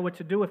now they know what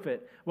to do with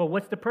it. Well,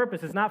 what's the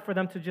purpose? It's not for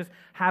them to just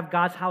have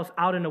God's house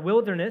out in the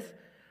wilderness.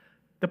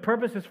 The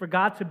purpose is for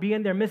God to be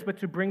in their midst, but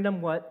to bring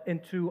them what?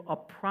 Into a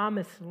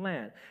promised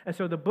land. And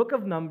so the book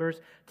of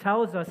Numbers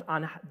tells us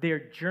on their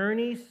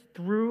journeys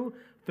through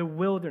the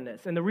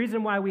wilderness. And the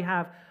reason why we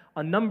have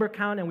a number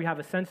count and we have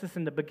a census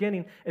in the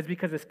beginning is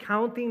because it's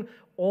counting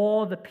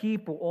all the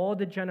people, all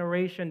the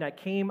generation that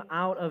came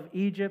out of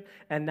Egypt,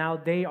 and now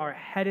they are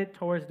headed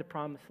towards the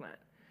promised land.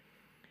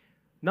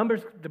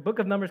 Numbers, the book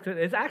of Numbers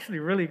is actually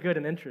really good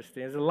and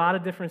interesting. There's a lot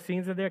of different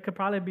scenes in there. It could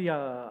probably be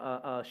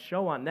a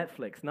show on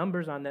Netflix,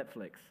 Numbers on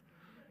Netflix,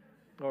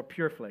 or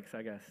PureFlix,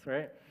 I guess,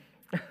 right?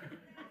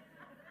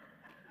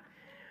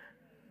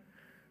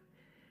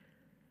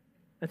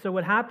 And so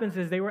what happens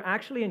is they were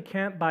actually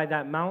encamped by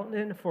that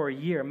mountain for a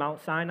year,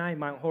 Mount Sinai,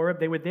 Mount Horeb.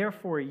 They were there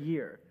for a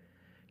year,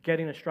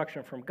 getting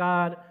instruction from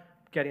God,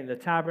 getting the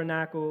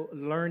tabernacle,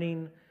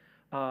 learning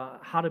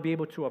how to be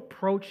able to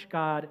approach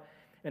God.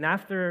 And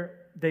after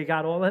they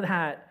got all of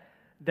that,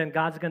 then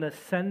God's going to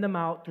send them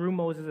out through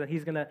Moses, and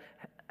he's going to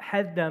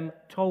head them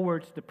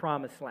towards the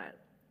promised land.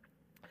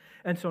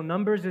 And so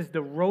Numbers is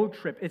the road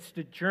trip. It's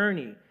the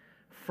journey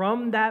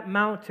from that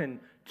mountain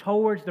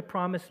towards the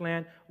promised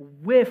land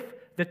with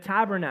the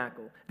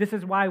tabernacle. This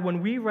is why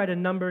when we read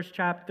in Numbers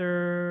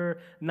chapter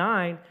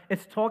 9,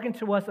 it's talking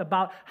to us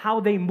about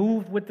how they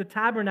moved with the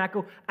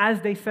tabernacle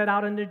as they set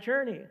out on their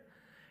journey.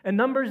 And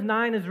Numbers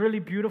 9 is really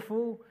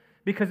beautiful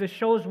because it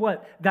shows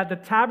what? That the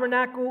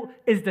tabernacle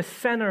is the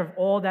center of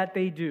all that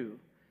they do.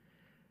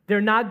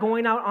 They're not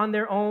going out on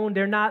their own.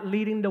 They're not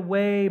leading the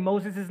way.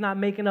 Moses is not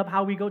making up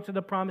how we go to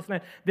the promised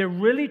land. They're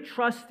really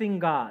trusting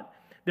God.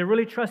 They're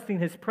really trusting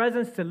His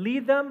presence to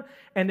lead them.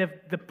 And if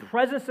the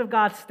presence of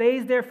God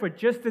stays there for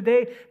just a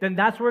day, then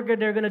that's what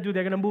they're going to do.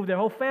 They're going to move their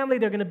whole family.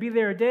 They're going to be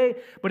there a day.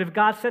 But if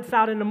God sets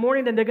out in the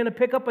morning, then they're going to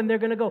pick up and they're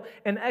going to go.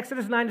 And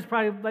Exodus 9 is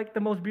probably like the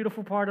most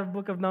beautiful part of the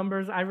book of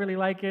Numbers. I really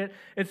like it.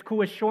 It's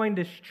cool. It's showing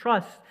this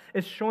trust.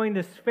 It's showing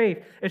this faith.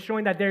 It's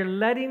showing that they're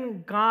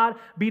letting God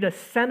be the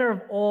center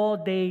of all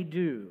they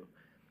do.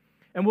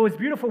 And what was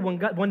beautiful,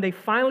 when they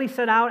finally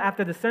set out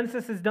after the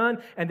census is done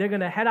and they're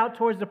going to head out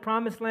towards the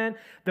promised land,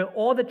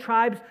 all the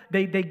tribes,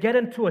 they get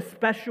into a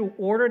special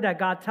order that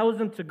God tells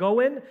them to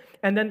go in.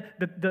 And then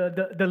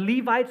the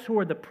Levites, who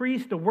are the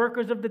priests, the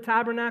workers of the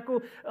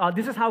tabernacle,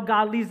 this is how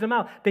God leads them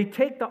out. They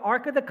take the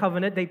Ark of the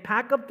Covenant, they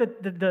pack up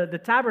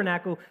the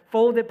tabernacle,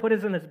 fold it, put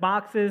it in its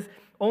boxes.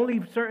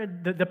 Only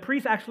certain, the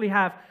priests actually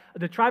have,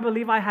 the tribe of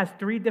Levi has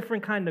 3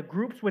 different kind of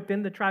groups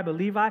within the tribe of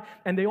Levi,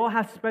 and they all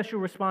have special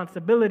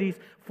responsibilities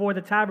for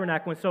the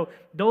tabernacle. And so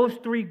those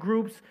 3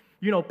 groups,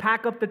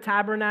 pack up the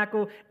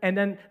tabernacle, and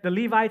then the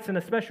Levites and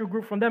a special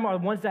group from them are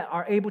the ones that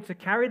are able to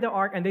carry the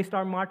ark, and they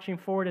start marching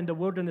forward in the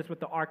wilderness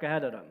with the ark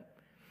ahead of them.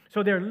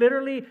 So they're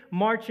literally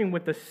marching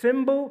with the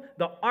symbol,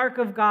 the ark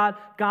of God,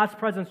 God's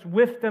presence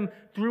with them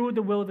through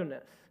the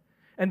wilderness.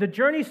 And the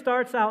journey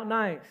starts out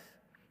nice.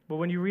 But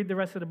when you read the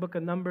rest of the book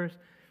of Numbers,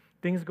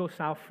 things go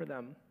south for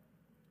them.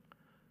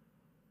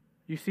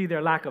 You see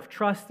their lack of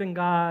trust in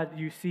God.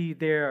 You see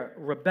their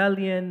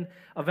rebellion.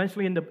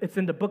 Eventually, it's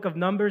in the book of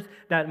Numbers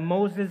that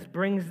Moses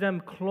brings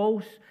them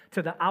close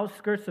to the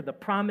outskirts of the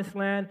promised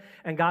land,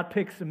 and God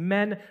picks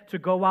men to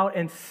go out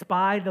and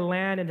spy the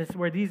land, and it's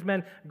where these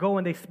men go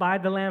and they spy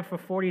the land for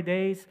 40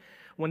 days.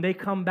 When they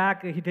come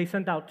back, they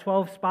sent out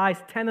 12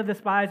 spies. 10 of the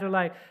spies are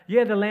like,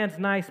 yeah, the land's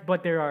nice,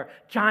 but there are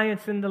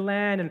giants in the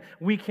land, and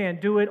we can't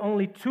do it.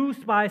 Only 2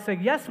 spies say,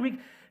 yes,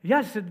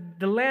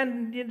 the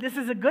land, this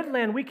is a good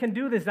land. We can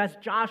do this. That's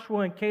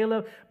Joshua and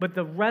Caleb. But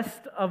the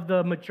rest of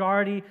the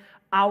majority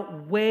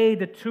outweigh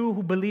the 2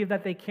 who believe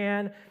that they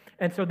can.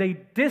 And so they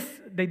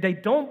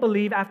don't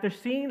believe after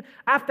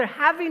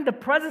having the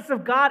presence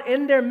of God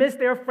in their midst.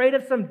 They're afraid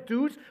of some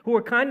dudes who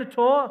are kind of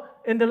tall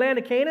in the land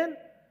of Canaan.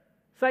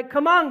 It's like,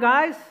 come on,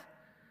 guys.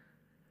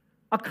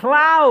 A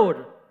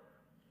cloud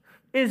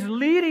is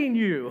leading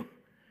you.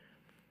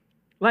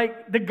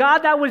 Like the God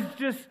that was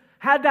just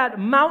had that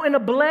mountain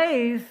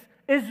ablaze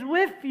is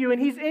with you, and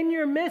He's in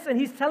your midst, and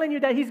He's telling you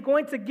that He's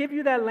going to give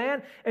you that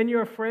land, and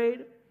you're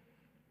afraid.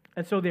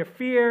 And so their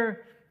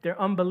fear, their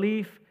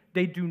unbelief,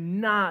 they do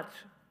not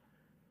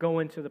go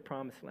into the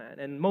promised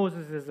land. And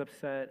Moses is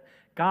upset.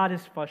 God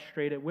is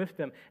frustrated with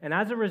them. And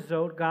as a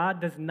result,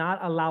 God does not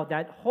allow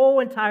that whole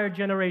entire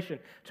generation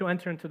to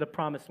enter into the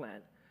promised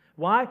land.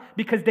 Why?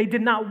 Because they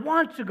did not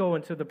want to go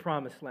into the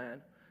promised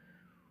land.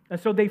 And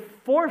so they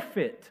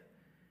forfeit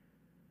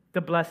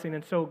the blessing.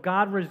 And so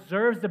God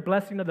reserves the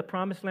blessing of the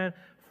promised land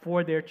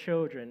for their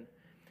children.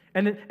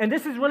 And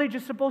this is really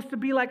just supposed to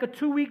be like a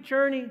 2-week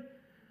journey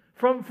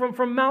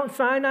from Mount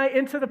Sinai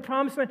into the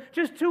promised land.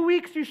 Just 2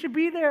 weeks, you should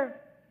be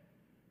there.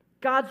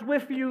 God's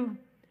with you.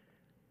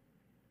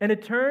 And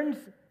it turns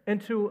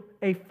into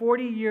a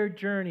 40-year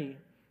journey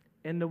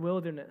in the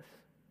wilderness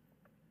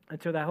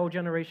until that whole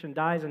generation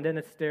dies, and then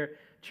it's their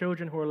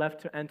children who are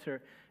left to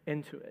enter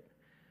into it.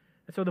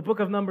 And so the book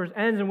of Numbers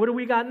ends, and what do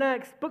we got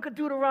next? Book of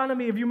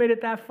Deuteronomy. If you made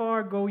it that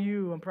far, go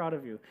you. I'm proud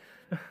of you.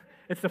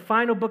 It's the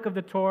final book of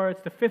the Torah.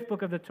 It's the 5th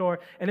book of the Torah.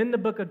 And in the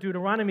book of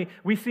Deuteronomy,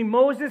 we see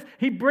Moses.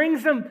 He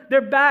brings them.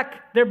 They're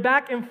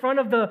back in front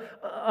of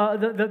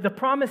the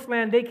promised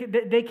land.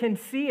 They can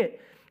see it.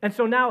 And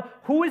so now,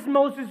 who is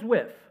Moses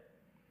with?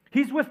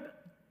 He's with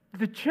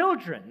the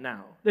children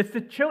now.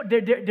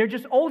 They're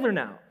just older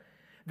now.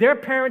 Their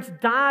parents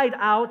died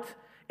out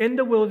in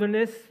the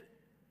wilderness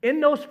in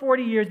those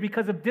 40 years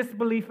because of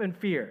disbelief and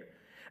fear.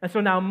 And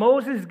so now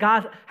Moses,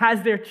 God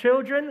has their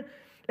children,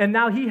 and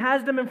now He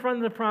has them in front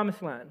of the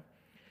promised land.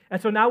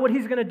 And so now what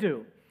He's going to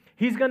do,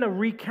 He's going to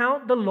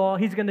recount the law.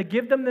 He's going to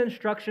give them the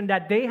instruction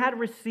that they had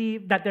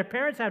received, that their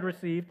parents had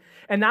received,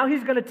 and now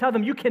He's going to tell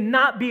them, you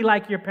cannot be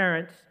like your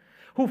parents,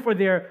 who for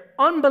their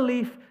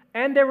unbelief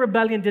and their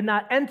rebellion did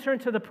not enter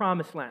into the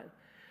promised land.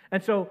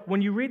 And so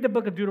when you read the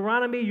book of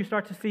Deuteronomy, you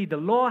start to see the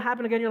law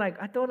happen again. You're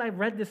like, I thought I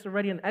read this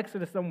already in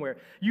Exodus somewhere.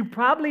 You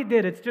probably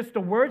did. It's just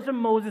the words of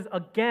Moses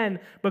again,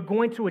 but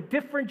going to a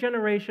different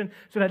generation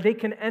so that they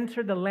can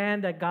enter the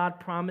land that God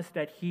promised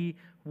that he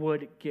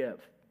would give.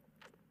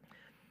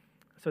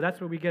 So that's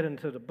where we get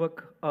into the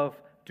book of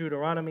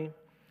Deuteronomy.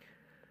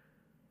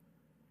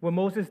 What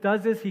Moses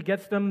does is he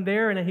gets them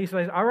there and then he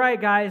says, all right,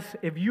 guys,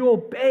 if you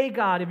obey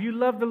God, if you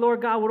love the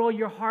Lord God with all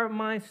your heart,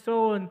 mind,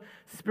 soul, and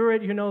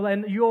spirit,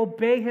 and you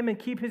obey him and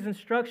keep his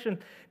instruction,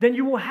 then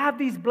you will have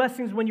these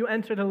blessings when you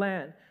enter the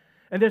land.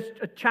 And there's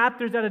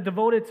chapters that are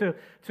devoted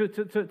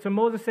to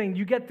Moses saying,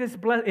 you get this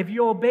blessing if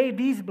you obey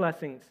these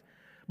blessings.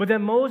 But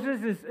then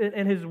Moses, is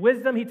in his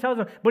wisdom, he tells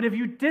them, but if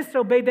you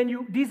disobey,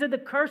 then these are the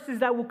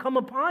curses that will come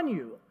upon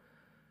you.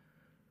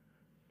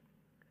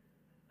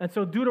 And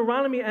so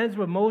Deuteronomy ends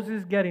with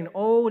Moses getting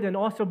old, and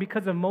also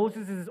because of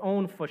Moses'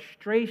 own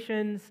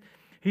frustrations,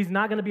 he's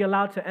not going to be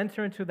allowed to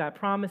enter into that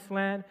promised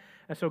land.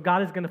 And so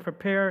God is going to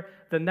prepare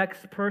the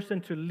next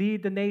person to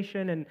lead the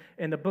nation. And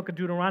in the book of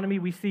Deuteronomy,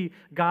 we see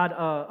God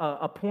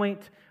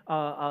appoint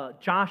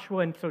Joshua.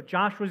 And so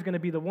Joshua is going to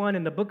be the one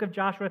in the book of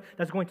Joshua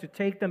that's going to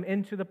take them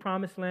into the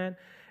promised land.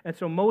 And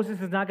so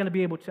Moses is not going to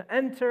be able to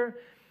enter.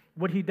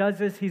 What he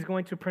does is he's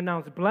going to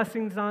pronounce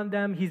blessings on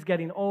them. He's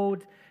getting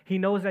old. He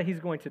knows that he's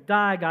going to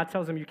die. God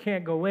tells him, you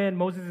can't go in.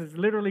 Moses is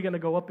literally going to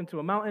go up into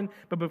a mountain.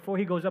 But before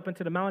he goes up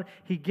into the mountain,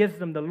 he gives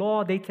them the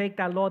law. They take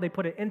that law. They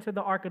put it into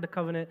the Ark of the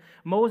Covenant.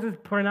 Moses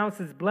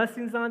pronounces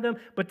blessings on them,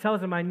 but tells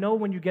them, I know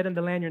when you get in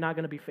the land, you're not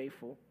going to be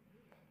faithful.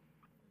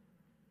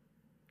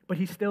 But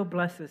he still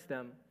blesses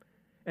them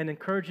and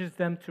encourages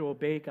them to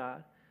obey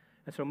God.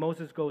 And so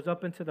Moses goes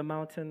up into the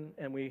mountain,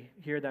 and we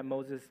hear that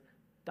Moses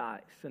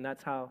dies. And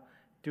that's how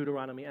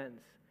Deuteronomy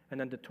ends. And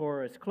then the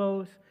Torah is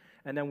closed.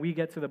 And then we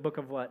get to the book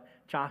of what?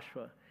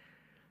 Joshua.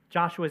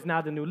 Joshua is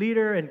now the new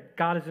leader, and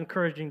God is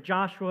encouraging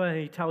Joshua, and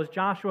he tells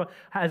Joshua,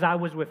 as I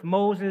was with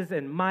Moses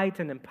in might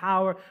and in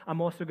power,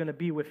 I'm also going to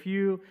be with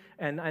you,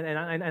 and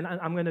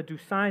I'm going to do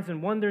signs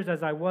and wonders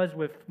as I was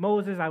with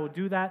Moses. I will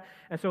do that.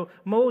 And so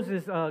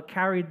Moses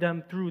carried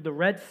them through the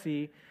Red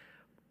Sea,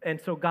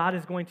 and so God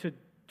is going to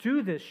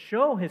do this,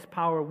 show his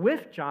power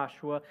with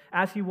Joshua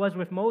as he was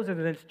with Moses,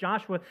 and it's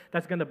Joshua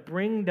that's going to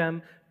bring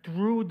them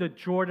through the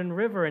Jordan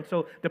River. And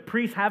so the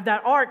priests have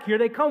that ark. Here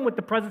they come with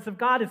the presence of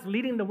God. It's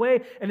leading the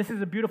way, and this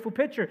is a beautiful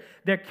picture.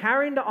 They're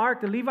carrying the ark.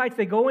 The Levites,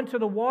 they go into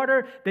the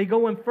water. They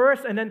go in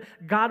first, and then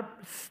God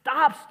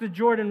stops the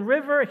Jordan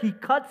River. He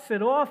cuts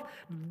it off.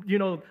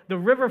 The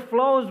river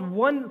flows.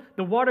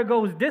 The water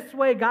goes this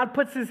way. God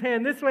puts his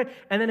hand this way,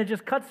 and then it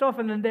just cuts off,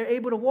 and then they're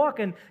able to walk.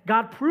 And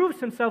God proves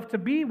himself to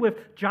be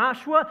with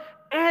Joshua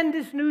and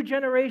this new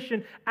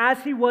generation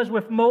as he was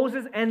with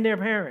Moses and their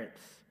parents.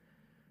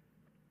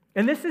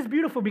 And this is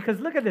beautiful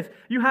because look at this.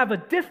 You have a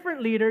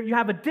different leader, you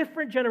have a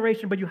different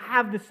generation, but you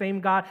have the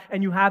same God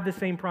and you have the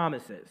same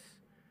promises.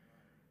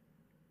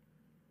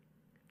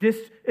 This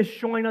is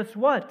showing us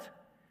what?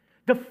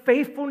 The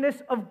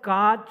faithfulness of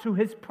God to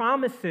his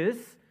promises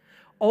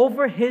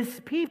over his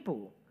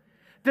people.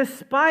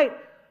 Despite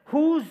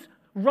who's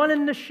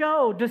running the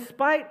show,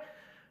 despite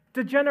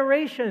the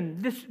generation,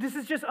 this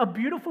is just a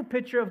beautiful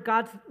picture of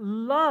God's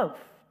love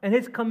and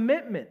his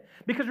commitment.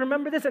 Because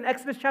remember this, in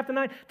Exodus chapter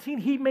 19,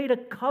 he made a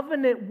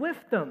covenant with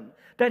them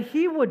that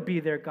he would be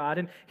their God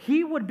and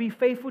he would be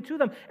faithful to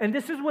them. And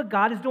this is what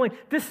God is doing,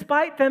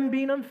 despite them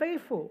being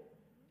unfaithful.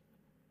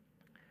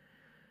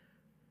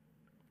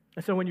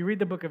 And so when you read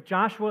the book of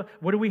Joshua,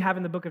 what do we have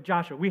in the book of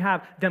Joshua? We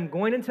have them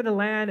going into the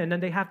land, and then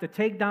they have to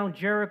take down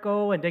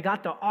Jericho, and they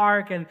got the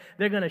ark, and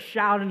they're going to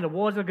shout, and the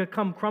walls are going to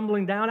come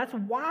crumbling down. That's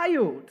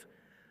wild.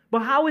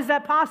 But how is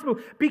that possible?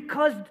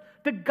 Because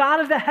the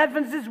God of the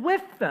heavens is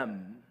with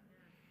them.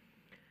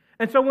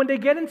 And so when they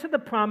get into the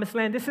promised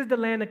land, this is the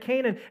land of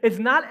Canaan. It's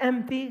not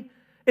empty.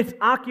 It's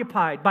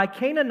occupied by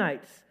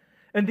Canaanites.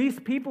 And these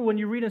people, when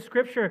you read in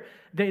Scripture,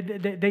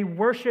 they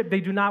worship. They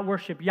do not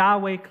worship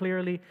Yahweh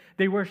clearly.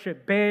 They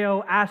worship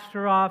Baal,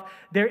 Ashtaroth.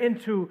 They're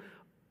into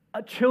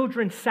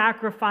children's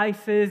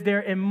sacrifices.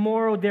 They're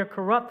immoral. They're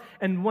corrupt.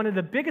 And one of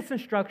the biggest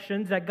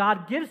instructions that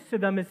God gives to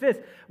them is this.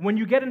 When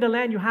you get into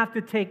land, you have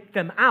to take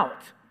them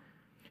out.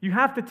 You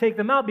have to take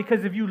them out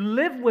because if you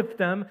live with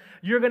them,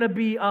 you're going to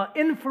be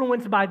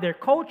influenced by their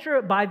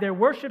culture, by their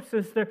worship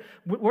system,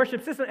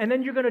 and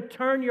then you're going to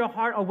turn your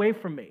heart away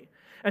from me.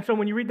 And so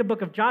when you read the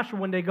book of Joshua,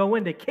 when they go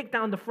in, they kick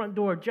down the front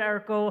door of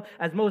Jericho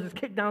as Moses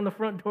kicked down the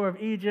front door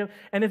of Egypt,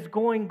 and it's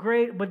going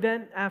great. But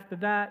then after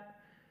that,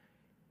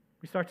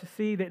 we start to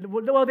see that,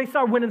 well, they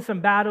start winning some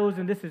battles,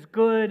 and this is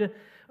good.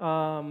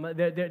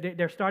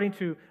 They're starting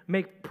to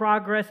make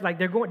progress. Like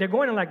they're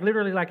going in like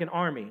literally like an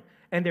army.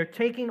 And they're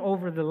taking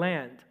over the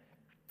land.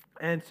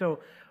 And so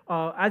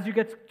as you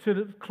get to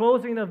the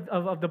closing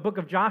of the book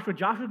of Joshua,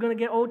 Joshua's going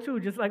to get old too,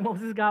 just like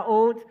Moses got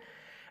old.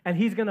 And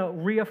he's going to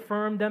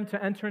reaffirm them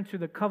to enter into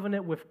the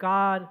covenant with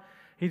God.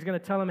 He's going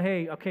to tell them,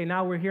 hey, okay,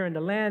 now we're here in the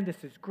land.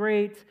 This is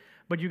great.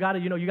 But you got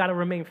to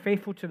remain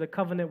faithful to the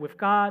covenant with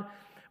God.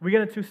 We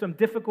get into some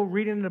difficult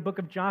reading in the book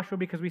of Joshua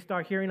because we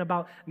start hearing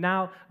about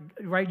now,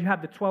 right, you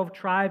have the 12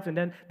 tribes, and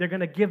then they're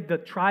going to give the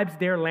tribes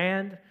their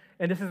land.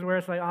 And this is where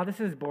it's like, oh, this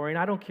is boring.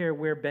 I don't care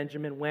where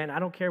Benjamin went. I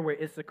don't care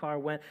where Issachar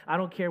went. I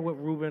don't care what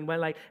Reuben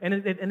went. And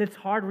it's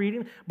hard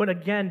reading. But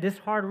again, this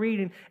hard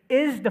reading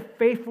is the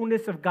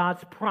faithfulness of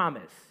God's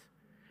promise.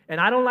 And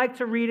I don't like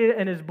to read it,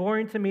 and it's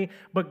boring to me.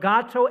 But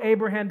God told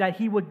Abraham that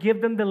he would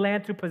give them the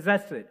land to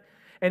possess it.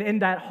 And in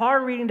that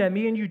hard reading that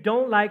me and you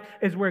don't like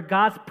is where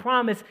God's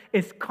promise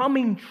is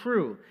coming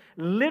true.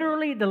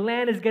 Literally, the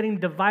land is getting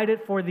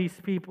divided for these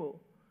people.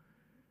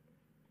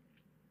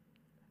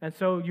 And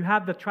so you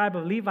have the tribe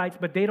of Levites,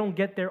 but they don't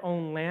get their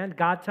own land.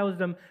 God tells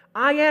them,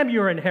 I am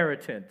your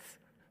inheritance.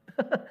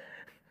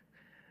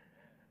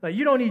 Like,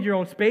 you don't need your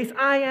own space.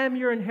 I am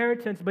your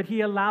inheritance. But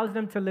he allows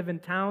them to live in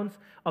towns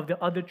of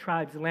the other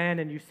tribe's land,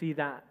 and you see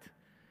that.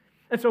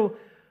 And so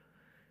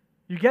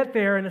you get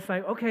there, and it's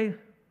like, okay,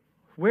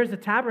 where's the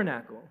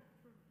tabernacle?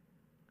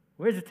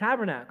 Where's the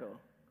tabernacle?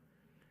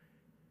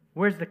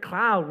 Where's the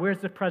cloud? Where's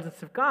the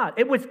presence of God?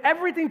 It was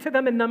everything to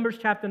them in Numbers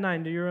chapter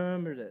 9. Do you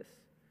remember this?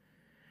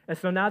 And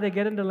so now they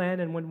get into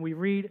land, and when we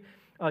read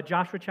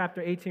Joshua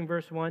chapter 18,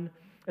 verse 1,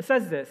 it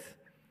says this.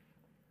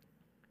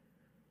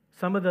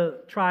 Some of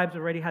the tribes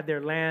already had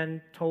their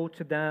land told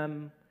to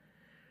them.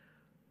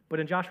 But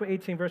in Joshua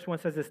 18, verse 1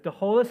 says this, the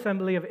whole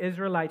assembly of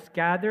Israelites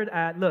gathered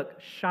at,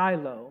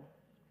 Shiloh,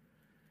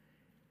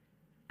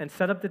 and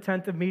set up the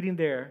tent of meeting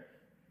there.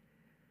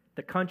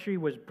 The country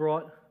was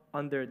brought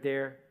under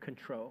their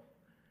control.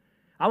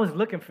 I was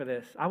looking for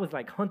this. I was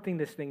like hunting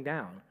this thing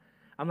down.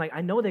 I'm like,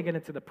 I know they get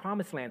into the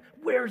promised land.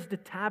 Where's the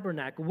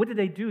tabernacle? What did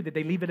they do? Did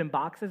they leave it in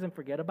boxes and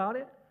forget about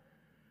it?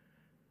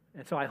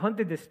 And so I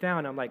hunted this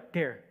down. I'm like,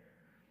 there,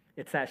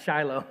 it's at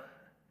Shiloh.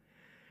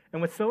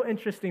 And what's so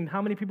interesting,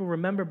 how many people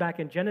remember back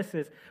in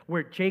Genesis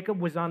where Jacob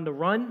was on the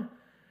run?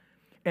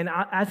 And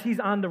as he's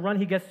on the run,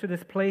 he gets to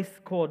this place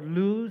called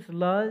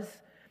Luz,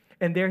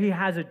 and there he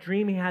has a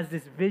dream. He has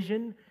this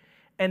vision,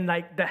 and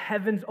like the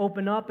heavens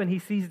open up, and he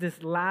sees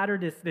this ladder,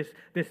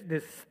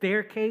 this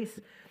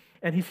staircase.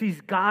 And he sees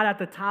God at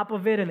the top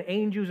of it, and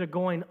angels are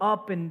going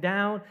up and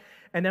down.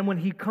 And then when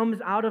he comes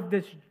out of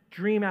this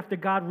dream, after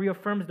God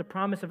reaffirms the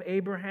promise of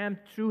Abraham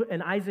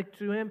and Isaac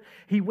to him,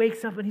 he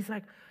wakes up and he's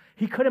like,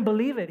 he couldn't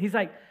believe it. He's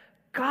like,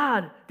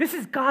 God, this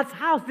is God's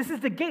house. This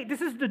is the gate.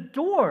 This is the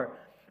door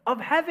of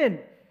heaven.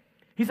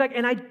 He's like,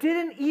 and I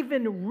didn't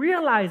even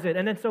realize it.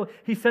 And then so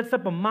he sets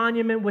up a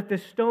monument with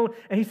this stone,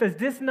 and he says,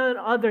 this none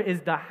other is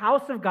the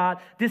house of God.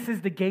 This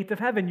is the gate of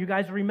heaven. You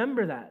guys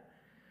remember that?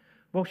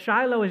 Well,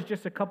 Shiloh is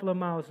just a couple of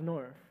miles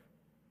north.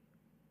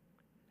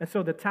 And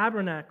so the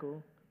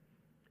tabernacle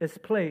is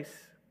placed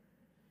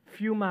a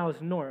few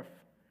miles north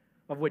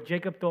of what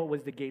Jacob thought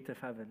was the gate of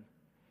heaven.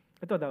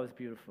 I thought that was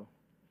beautiful.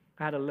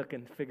 I had to look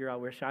and figure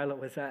out where Shiloh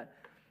was at.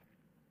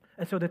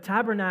 And so the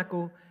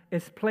tabernacle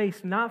is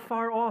placed not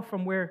far off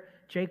from where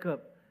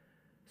Jacob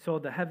saw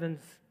the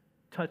heavens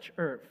touch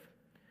earth.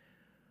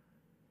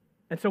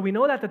 And so we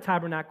know that the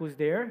tabernacle is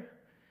there.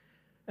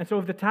 And so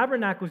if the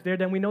tabernacle is there,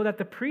 then we know that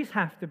the priests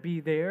have to be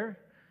there.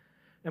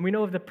 And we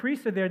know if the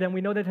priests are there, then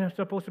we know that they're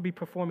supposed to be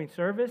performing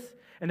service.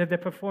 And if they're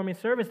performing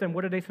service, then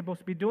what are they supposed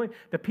to be doing?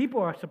 The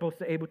people are supposed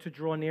to be able to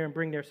draw near and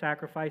bring their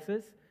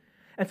sacrifices.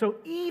 And so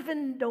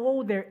even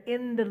though they're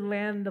in the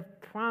land of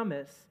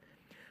promise,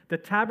 the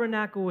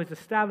tabernacle is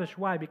established.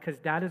 Why? Because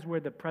that is where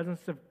the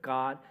presence of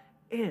God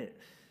is.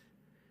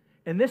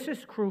 And this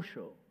is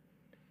crucial.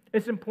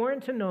 It's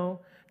important to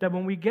know that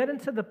when we get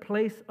into the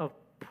place of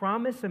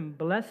promise and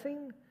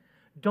blessing,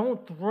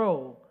 don't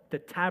throw the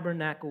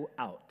tabernacle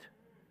out.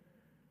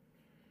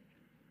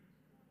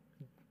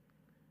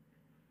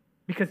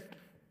 Because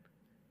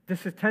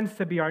tends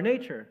to be our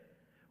nature.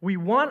 We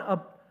want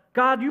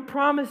God, you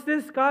promised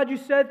this. God, you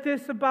said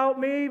this about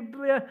me.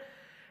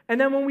 And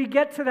then when we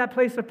get to that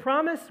place of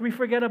promise, we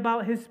forget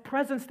about his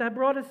presence that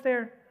brought us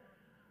there.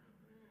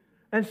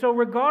 And so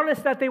regardless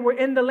that they were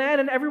in the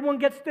land and everyone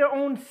gets their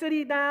own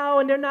city now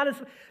and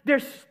there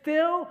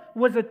still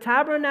was a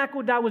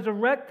tabernacle that was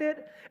erected.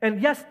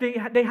 And yes,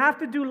 they have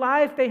to do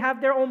life. They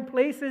have their own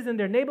places and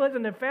their neighborhoods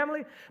and their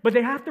family. But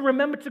they have to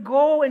remember to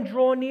go and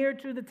draw near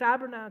to the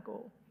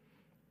tabernacle.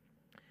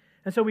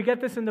 And so we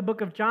get this in the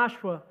book of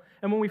Joshua.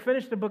 And when we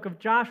finish the book of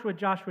Joshua,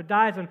 Joshua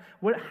dies. And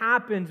what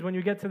happens when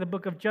you get to the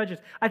book of Judges?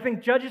 I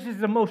think Judges is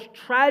the most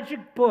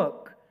tragic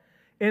book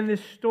in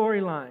this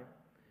storyline.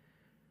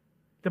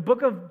 The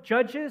book of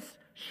Judges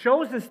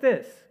shows us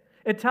this.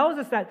 It tells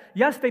us that,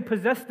 yes, they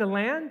possessed the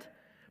land,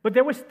 but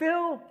there were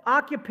still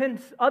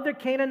occupants, other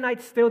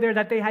Canaanites still there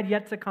that they had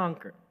yet to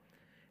conquer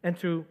and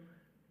to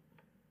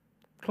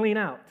clean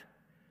out.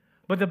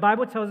 But the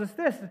Bible tells us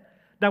this,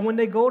 that when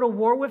they go to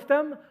war with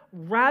them,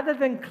 rather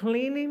than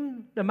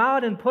cleaning them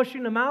out and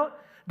pushing them out,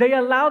 they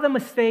allow them to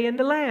stay in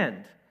the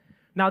land.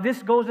 Now,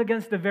 this goes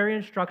against the very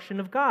instruction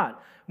of God.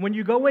 When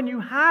you go in,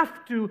 you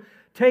have to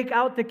take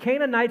out the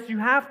Canaanites. You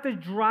have to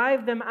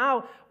drive them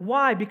out.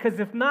 Why? Because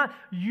if not,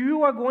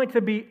 you are going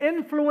to be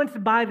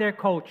influenced by their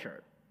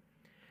culture.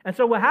 And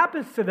so what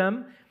happens to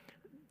them,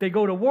 They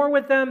go to war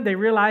with them. They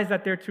realize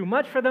that they're too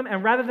much for them.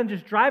 And rather than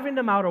just driving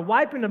them out or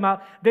wiping them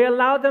out, they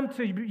allow them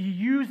to be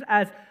used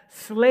as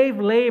slave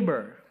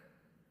labor.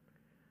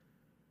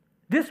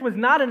 This was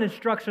not an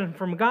instruction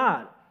from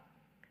God.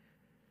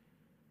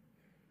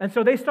 And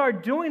so they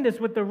start doing this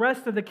with the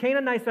rest of the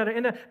Canaanites that are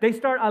in it. They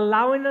start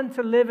allowing them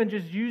to live and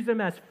just use them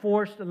as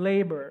forced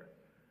labor.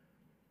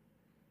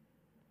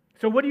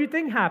 So what do you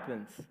think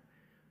happens?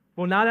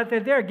 Well, now that they're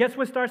there, guess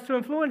what starts to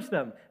influence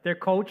them? Their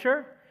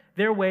culture,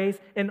 their ways,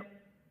 and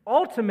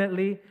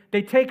ultimately,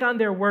 they take on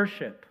their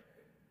worship.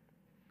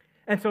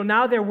 And so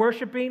now they're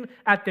worshiping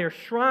at their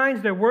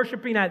shrines, they're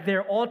worshiping at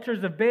their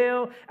altars of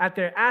Baal, at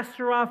their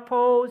Ashtaroth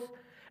poles.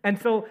 And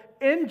so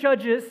in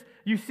Judges,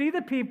 you see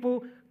the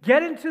people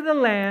get into the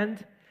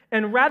land,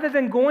 and rather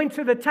than going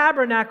to the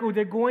tabernacle,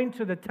 they're going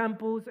to the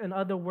temples and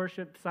other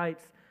worship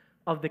sites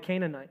of the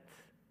Canaanites.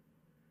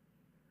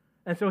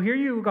 And so here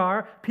you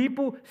are,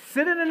 people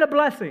sitting in a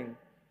blessing,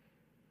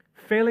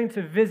 failing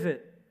to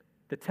visit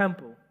the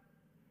temple.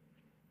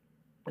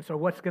 And so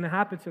what's going to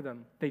happen to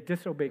them? They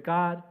disobey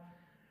God.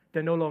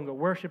 They're no longer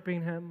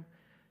worshiping Him.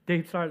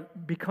 They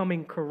start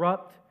becoming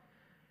corrupt.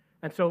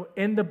 And so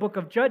in the book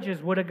of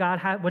Judges, what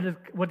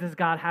does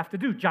God have to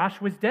do?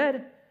 Joshua's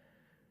dead.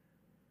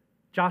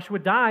 Joshua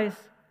dies.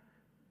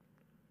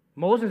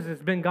 Moses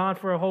has been gone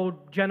for a whole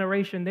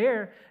generation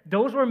there.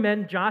 Those were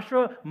men,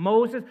 Joshua,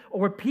 Moses,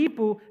 were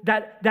people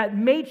that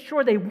made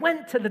sure they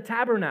went to the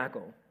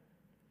tabernacle.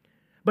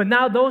 But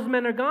now those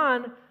men are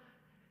gone,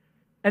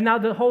 and now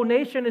the whole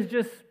nation is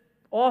just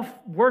off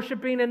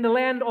worshiping in the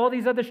land all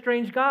these other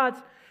strange gods.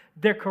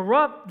 They're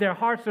corrupt. Their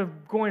hearts are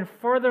going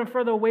further and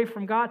further away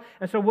from God.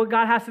 And so what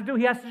God has to do,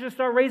 He has to just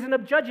start raising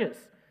up judges.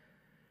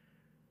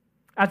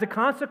 As a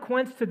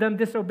consequence to them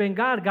disobeying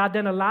God, God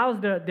then allows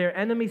their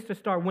enemies to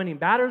start winning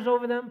battles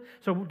over them.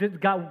 So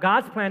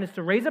God's plan is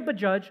to raise up a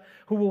judge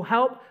who will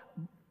help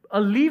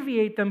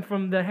alleviate them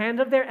from the hand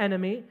of their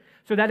enemy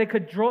so that it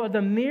could draw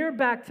them near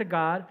back to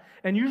God.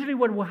 And usually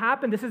what will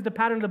happen, this is the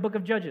pattern of the book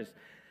of Judges.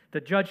 The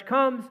judge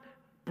comes,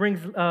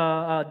 brings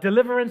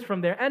deliverance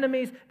from their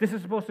enemies. This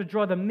is supposed to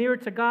draw them nearer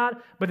to God,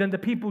 but then the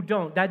people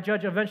don't. That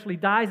judge eventually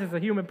dies as a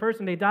human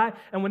person. They die,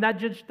 and when that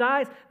judge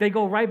dies, they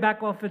go right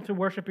back off into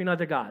worshiping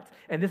other gods.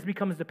 And this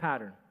becomes the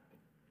pattern.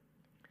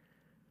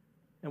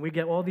 And we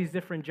get all these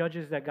different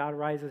judges that God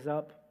rises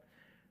up.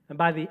 And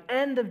by the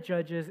end of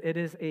Judges, it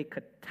is a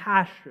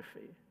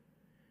catastrophe.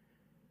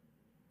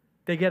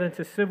 They get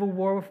into civil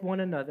war with one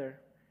another.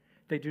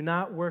 They do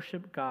not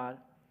worship God.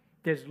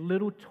 There's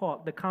little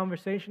talk. The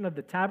conversation of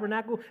the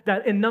tabernacle,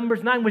 that in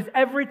Numbers 9 was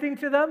everything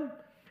to them,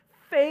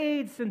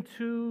 fades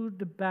into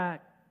the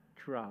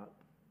backdrop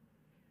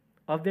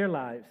of their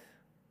lives.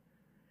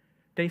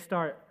 They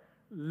start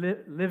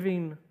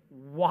living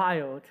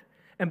wild.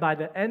 And by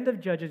the end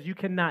of Judges, you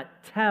cannot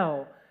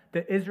tell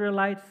the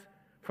Israelites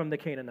from the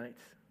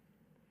Canaanites.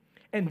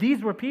 And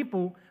these were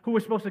people who were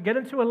supposed to get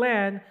into a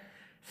land,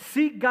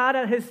 seek God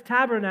at His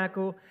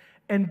tabernacle,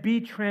 and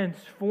be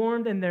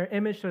transformed in their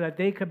image so that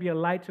they could be a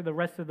light to the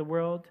rest of the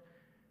world.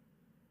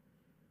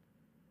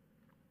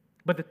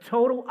 But the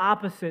total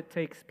opposite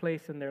takes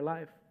place in their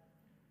life.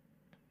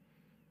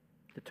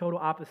 The total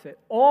opposite.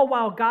 All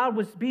while God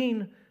was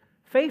being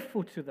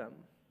faithful to them.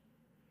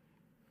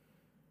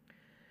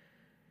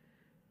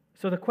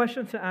 So the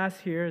question to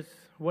ask here is,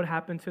 what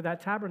happened to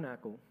that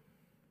tabernacle?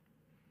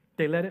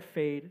 They let it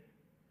fade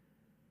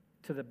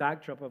to the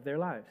backdrop of their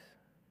lives.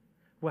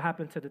 What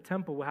happened to the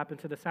temple? What happened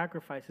to the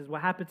sacrifices?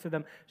 What happened to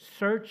them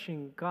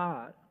searching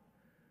God?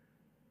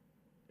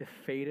 It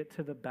faded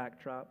to the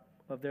backdrop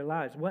of their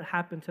lives. What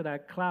happened to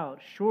that cloud?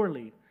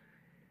 Surely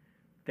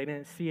they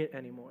didn't see it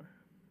anymore.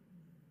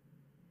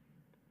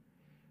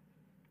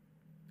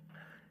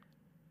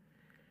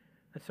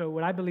 And so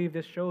what I believe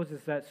this shows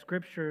is that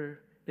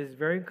Scripture is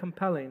very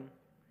compelling,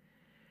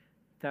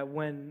 that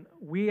when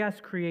we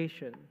as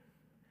creation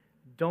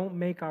don't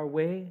make our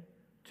way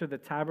to the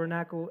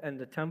tabernacle and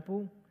the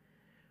temple,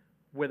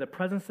 where the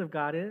presence of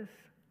God is,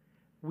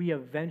 we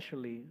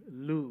eventually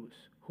lose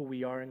who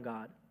we are in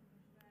God.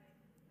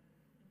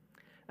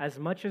 As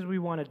much as we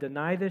want to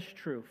deny this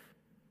truth,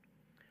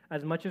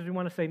 as much as we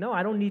want to say, no,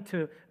 I don't need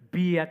to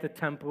be at the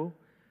temple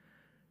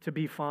to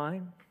be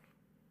fine,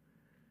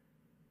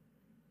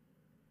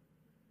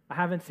 I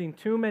haven't seen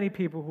too many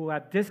people who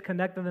have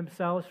disconnected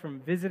themselves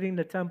from visiting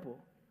the temple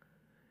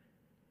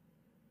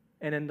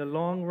and in the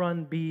long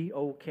run be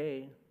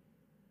okay.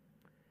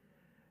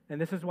 And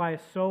this is why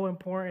it's so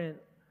important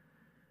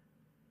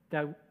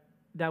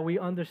that we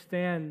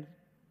understand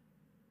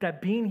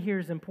that being here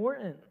is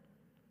important.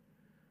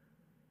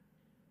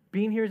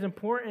 Being here is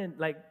important,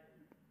 like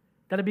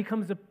that it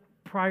becomes a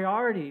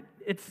priority.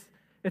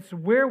 It's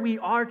where we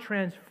are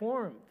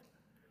transformed.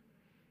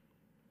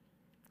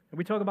 And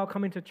we talk about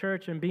coming to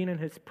church and being in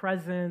His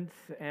presence,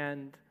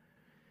 and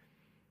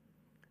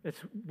it's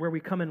where we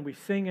come and we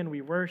sing and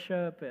we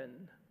worship,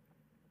 and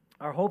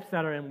our hopes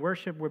that are in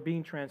worship, we're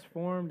being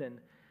transformed. And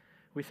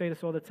we say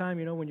this all the time,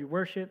 when you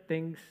worship,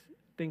 things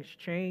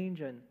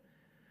change, and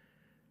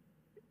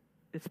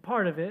it's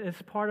part of it.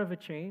 It's part of a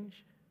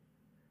change.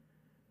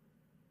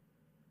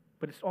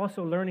 but it's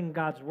also learning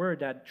God's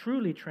word that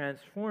truly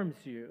transforms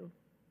you.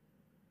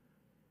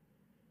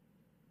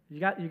 You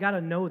got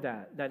to know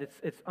that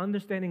it's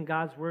understanding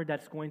God's word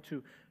that's going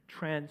to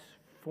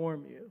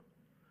transform you.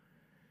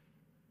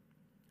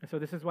 And so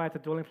this is why at the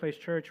Dwelling Place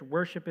Church,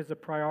 worship is a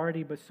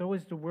priority, but so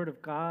is the word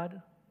of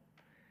God.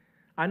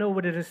 I know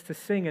what it is to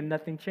sing and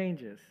nothing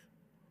changes.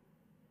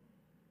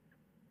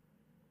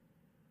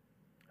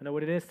 I know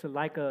what it is to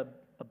like a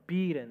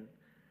beat and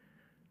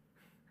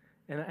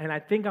I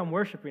think I'm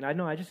worshiping. I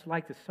know I just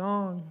like the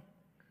song,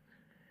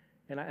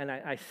 and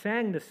I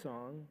sang the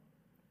song,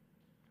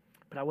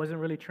 but I wasn't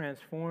really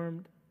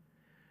transformed.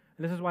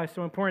 And this is why it's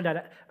so important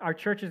that our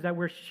churches, that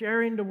we're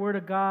sharing the word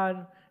of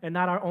God and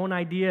not our own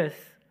ideas.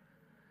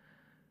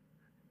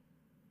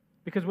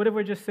 Because what if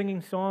we're just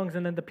singing songs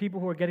and then the people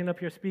who are getting up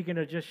here speaking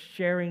are just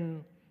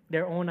sharing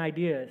their own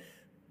ideas?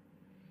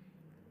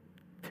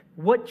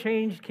 What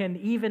change can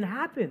even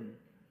happen?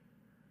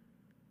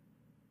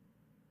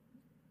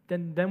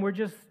 Then we're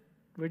just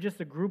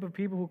a group of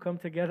people who come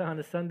together on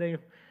a Sunday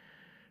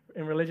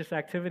in religious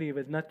activity,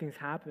 but nothing's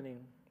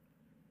happening.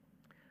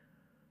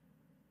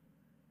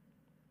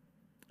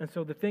 And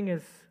so the thing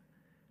is,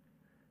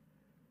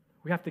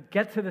 we have to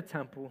get to the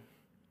temple,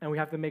 and we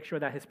have to make sure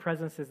that His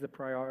presence is the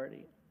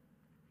priority.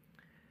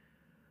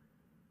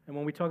 And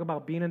when we talk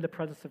about being in the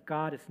presence of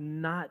God, it's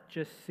not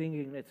just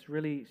singing, it's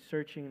really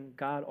searching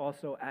God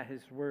also at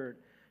His word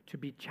to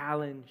be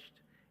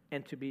challenged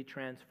and to be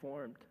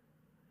transformed.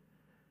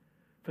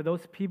 For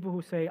those people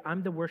who say,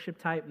 I'm the worship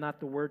type,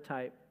 not the word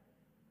type.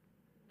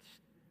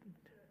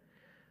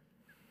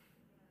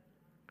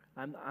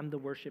 I'm the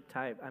worship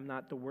type. I'm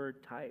not the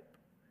word type.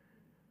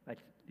 Like,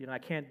 I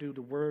can't do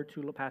the word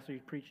too long. Pastor, you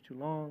preach too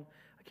long.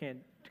 I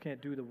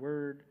can't do the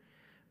word.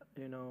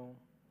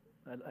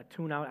 I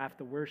tune out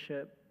after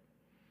worship.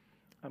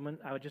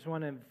 I just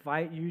want to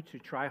invite you to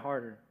try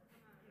harder.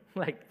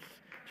 Like,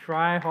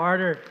 try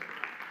harder.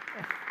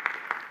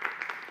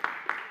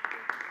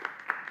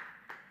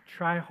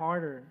 Try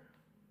harder.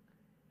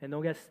 And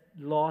don't get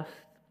lost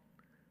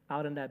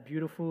out in that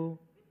beautiful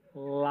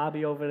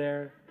lobby over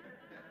there.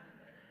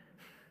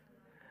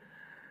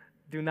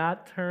 Do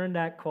not turn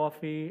that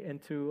coffee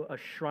into a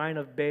shrine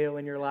of Baal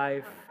in your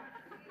life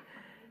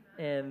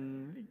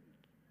and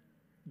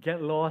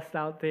get lost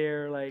out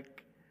there.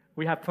 Like,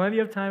 we have plenty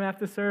of time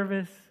after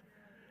service.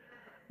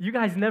 You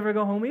guys never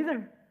go home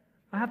either.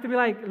 I have to be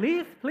like,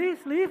 leave, please,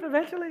 leave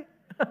eventually.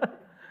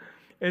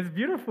 It's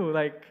beautiful.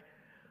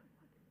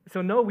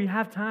 So no, we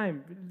have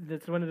time.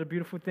 That's one of the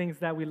beautiful things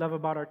that we love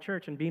about our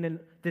church and being in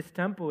this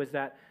temple is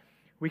that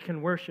we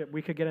can worship,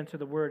 we could get into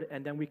the Word,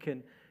 and then we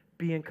can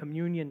be in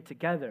communion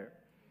together.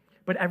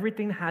 But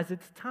everything has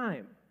its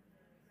time.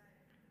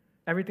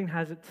 Everything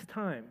has its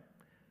time.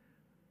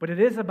 But it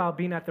is about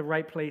being at the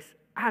right place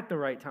at the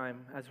right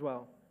time as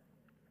well.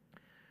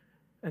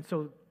 And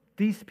so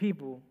these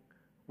people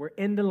were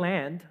in the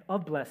land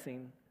of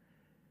blessing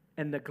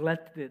and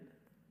neglected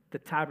the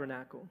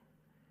tabernacle.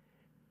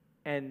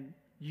 And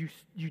you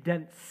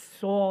then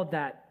saw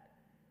that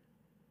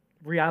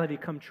reality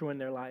come true in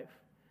their life.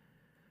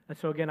 And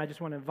so again, I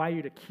just want to invite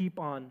you to keep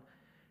on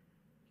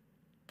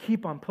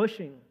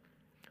pushing.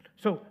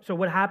 So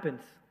what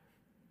happens?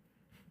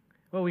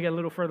 Well, we get a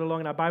little further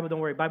along in our Bible. Don't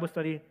worry, Bible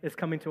study is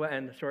coming to an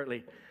end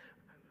shortly.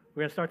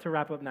 We're going to start to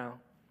wrap up now.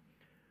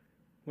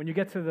 When you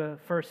get to the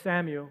 1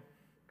 Samuel,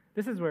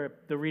 this is where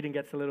the reading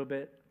gets a little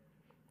bit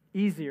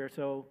easier.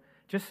 So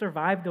just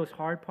survive those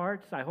hard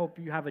parts. I hope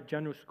you have a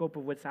general scope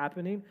of what's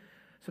happening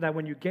so that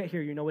when you get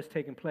here, you know what's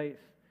taking place.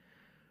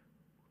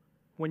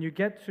 When you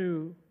get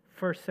to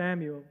 1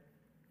 Samuel,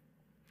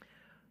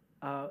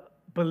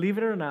 believe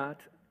it or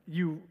not,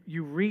 you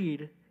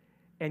read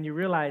and you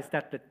realize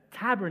that the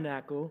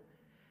tabernacle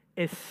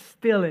is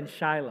still in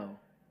Shiloh.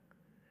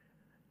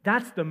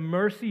 That's the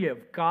mercy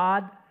of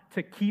God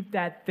to keep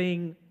that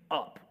thing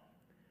up.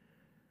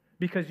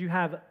 Because you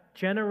have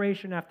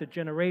generation after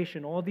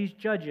generation, all these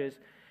judges,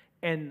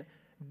 and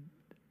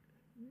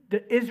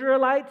the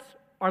Israelites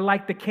are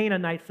like the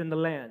Canaanites in the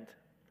land.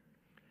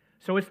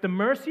 So it's the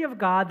mercy of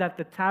God that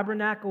the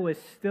tabernacle is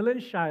still in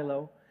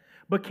Shiloh,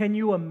 but can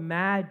you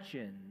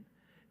imagine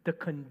the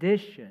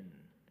condition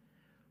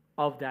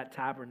of that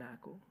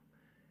tabernacle?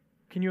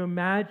 Can you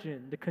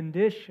imagine the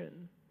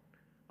condition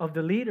of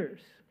the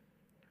leaders?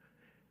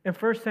 In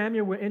 1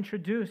 Samuel, we're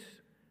introduced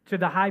to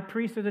the high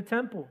priest of the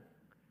temple.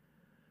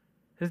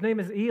 His name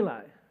is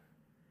Eli.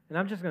 And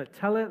I'm just going to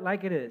tell it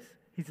like it is.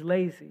 He's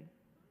lazy.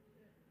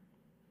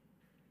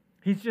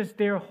 He's just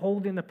there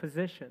holding the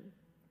position.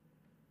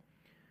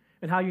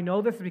 And how you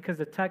know this is because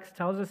the text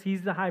tells us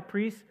he's the high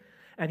priest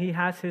and he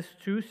has his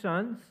two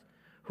sons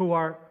who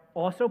are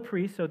also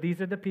priests. So these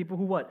are the people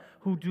who what?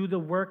 Who do the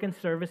work and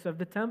service of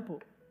the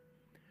temple.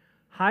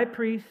 High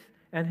priest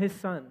and his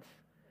sons.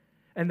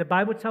 And the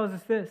Bible tells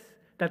us this,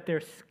 that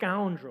they're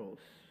scoundrels.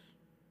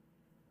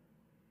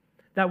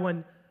 That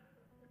when,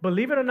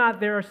 believe it or not,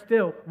 there are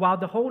still, while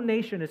the whole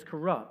nation is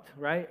corrupt,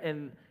 right?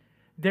 And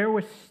there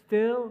were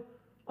still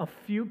a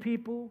few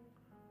people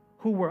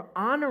who were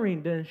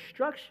honoring the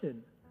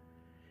instruction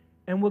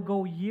and would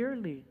go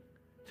yearly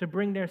to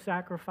bring their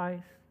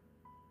sacrifice.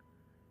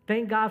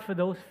 Thank God for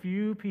those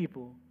few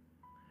people.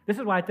 This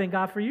is why I thank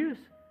God for you.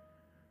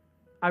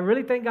 I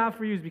really thank God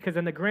for you because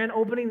in the grand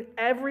opening,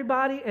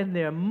 everybody and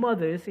their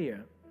mother is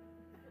here.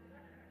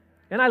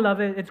 And I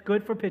love it. It's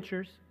good for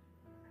pictures.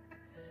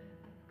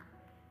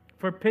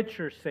 For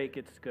pictures' sake,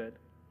 it's good.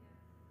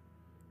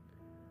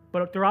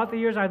 But throughout the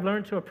years, I've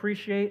learned to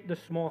appreciate the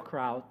small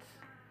crowds.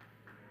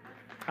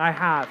 I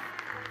have.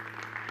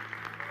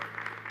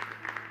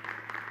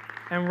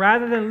 And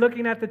rather than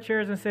looking at the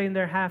chairs and saying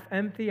they're half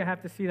empty, I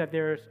have to see that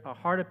there's a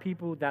heart of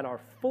people that are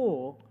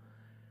full,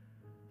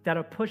 that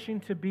are pushing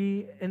to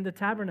be in the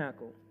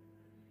tabernacle.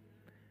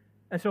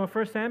 And so in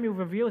 1 Samuel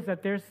reveals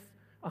that there's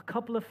a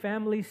couple of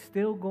families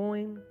still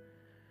going.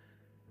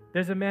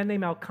 There's a man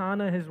named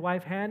Elkanah, his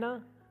wife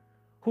Hannah,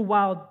 who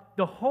while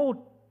the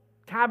whole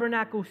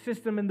tabernacle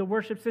system and the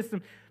worship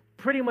system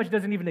pretty much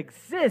doesn't even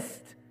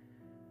exist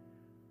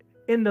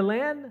in the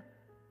land,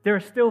 there are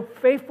still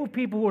faithful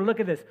people who are, look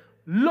at this,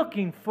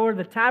 looking for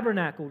the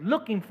tabernacle,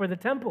 looking for the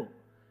temple.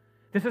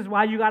 This is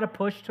why you got to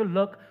push to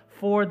look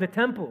for the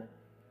temple.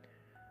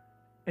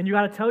 And you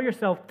got to tell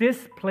yourself,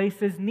 this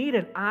place is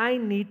needed. I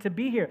need to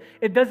be here.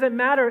 It doesn't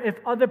matter if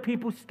other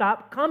people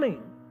stop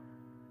coming.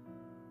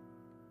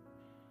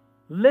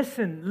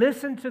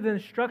 Listen to the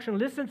instruction,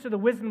 listen to the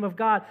wisdom of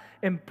God,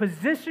 and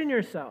position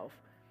yourself.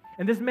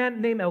 And this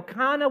man named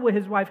Elkanah with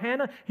his wife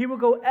Hannah, he would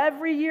go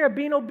every year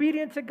being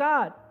obedient to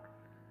God.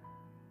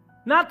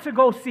 Not to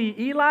go see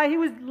Eli, he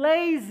was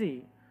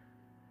lazy.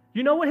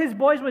 You know what his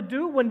boys would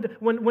do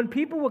when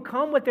people would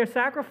come with their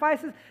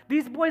sacrifices?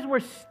 These boys were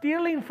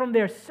stealing from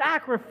their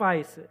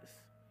sacrifices.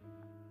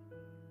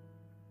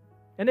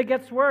 And it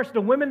gets worse.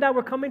 The women that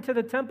were coming to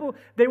the temple,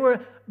 they were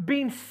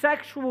being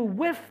sexual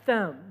with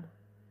them,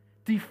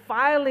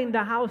 defiling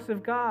the house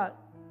of God.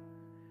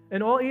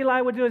 And all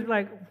Eli would do is be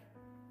like,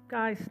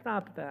 guys,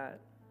 stop that.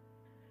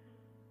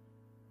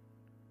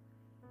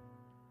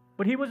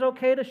 But he was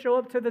okay to show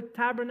up to the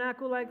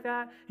tabernacle like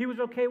that. He was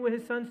okay with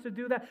his sons to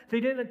do that. They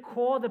didn't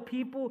call the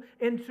people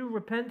into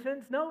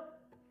repentance. No.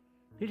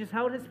 He just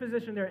held his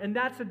position there. And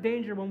that's a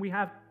danger when we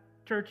have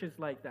churches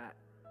like that.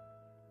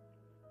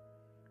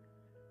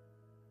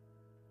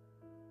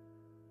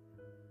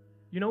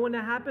 You know when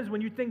that happens?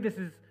 When we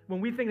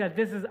think that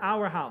this is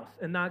our house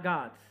and not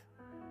God's.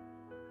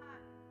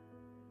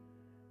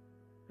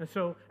 And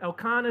so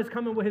Elkanah is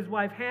coming with his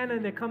wife Hannah,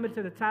 and they're coming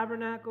to the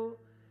tabernacle.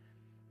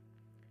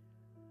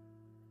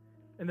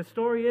 And the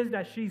story is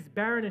that she's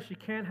barren and she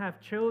can't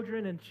have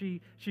children, and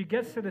she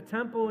gets to the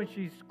temple and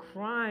she's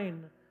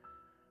crying.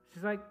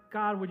 She's like,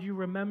 God, would you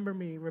remember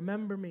me?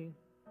 Remember me.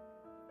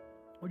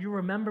 Would you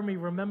remember me?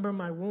 Remember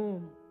my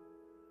womb.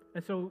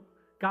 And so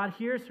God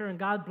hears her and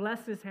God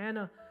blesses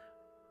Hannah.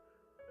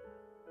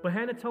 But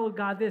Hannah told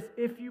God this,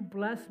 if you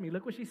bless me,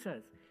 look what she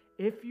says,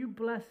 if you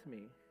bless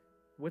me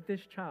with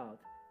this child,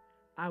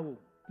 I will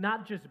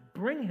not just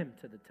bring him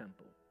to the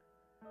temple,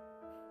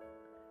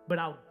 but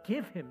I'll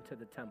give him to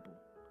the temple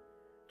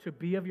to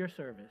be of your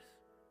service.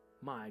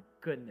 My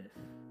goodness.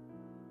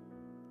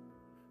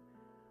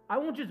 I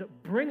won't just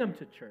bring him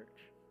to church.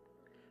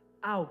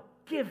 I'll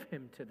give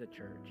him to the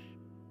church.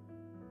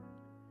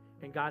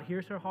 And God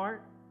hears her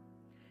heart.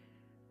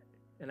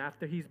 And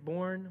after he's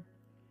born,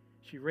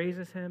 she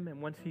raises him.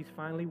 And once he's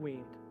finally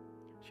weaned,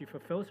 she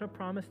fulfills her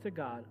promise to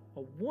God.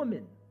 A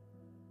woman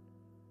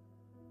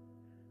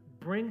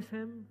brings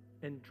him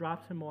and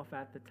drops him off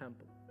at the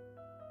temple.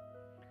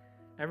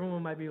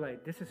 Everyone might be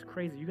like, this is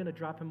crazy. You're going to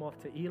drop him off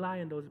to Eli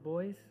and those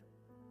boys?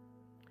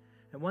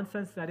 In one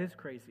sense, that is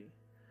crazy.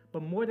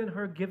 But more than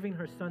her giving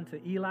her son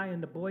to Eli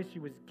and the boys, she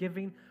was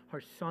giving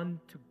her son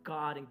to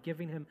God and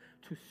giving him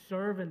to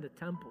serve in the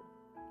temple.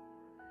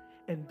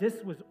 And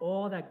this was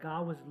all that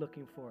God was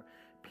looking for.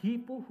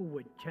 People who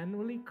would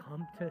genuinely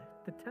come to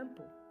the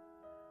temple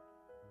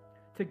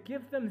to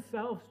give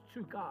themselves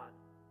to God.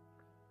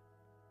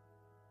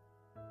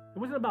 It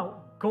wasn't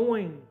about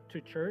going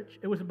to church.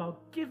 It was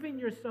about giving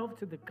yourself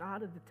to the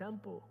God of the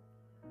temple.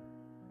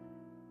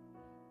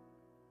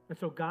 And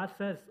so God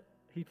says,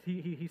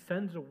 he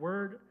sends a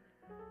word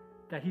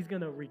that he's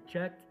going to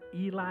reject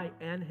Eli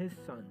and his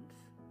sons.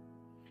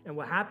 And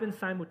what happens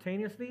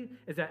simultaneously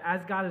is that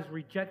as God is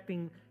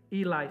rejecting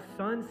Eli's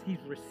sons,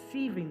 he's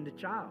receiving the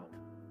child.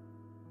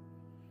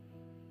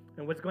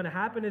 And what's going to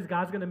happen is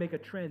God's going to make a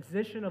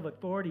transition of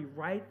authority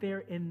right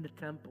there in the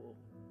temple.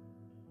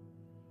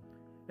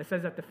 It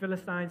says that the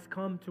Philistines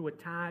come to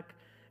attack,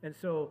 and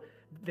so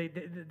the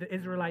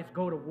Israelites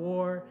go to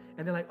war,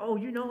 and they're like, oh,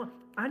 we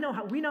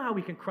know how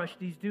we can crush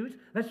these dudes.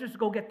 Let's just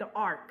go get the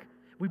ark.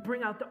 We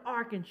bring out the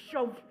ark and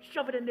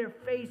shove it in their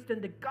face,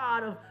 and the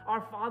God of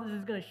our fathers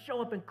is going to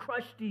show up and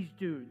crush these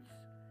dudes.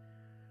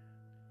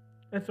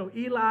 And so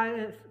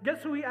Eli,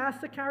 guess who he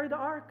asked to carry the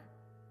ark?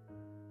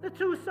 The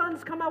two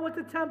sons come out with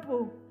the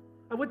temple,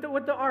 with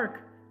the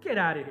ark. Get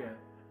out of here.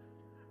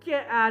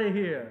 Get out of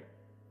here.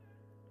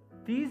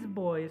 These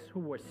boys who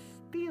were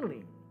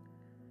stealing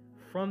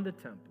from the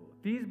temple,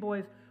 these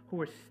boys who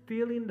were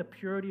stealing the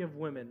purity of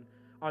women,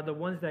 are the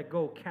ones that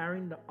go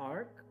carrying the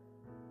ark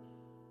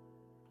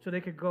so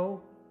they could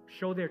go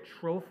show their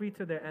trophy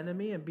to their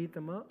enemy and beat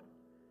them up?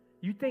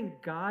 You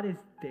think God is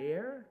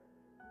there?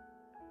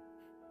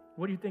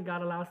 What do you think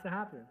God allows to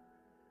happen?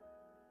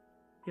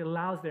 He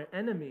allows their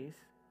enemies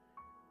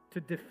to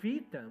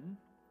defeat them,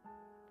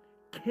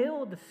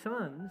 kill the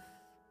sons,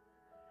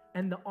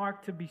 and the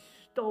ark to be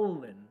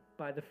stolen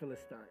by the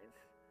Philistines.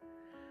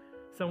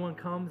 Someone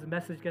comes, a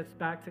message gets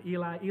back to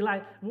Eli.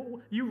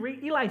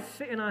 Eli's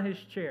sitting on his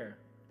chair.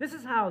 This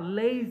is how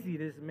lazy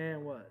this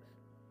man was.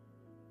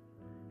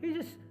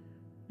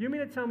 You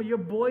mean to tell me your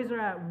boys are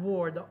at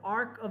war, the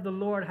ark of the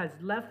Lord has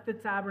left the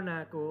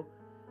tabernacle,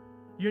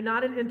 you're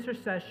not in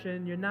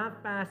intercession, you're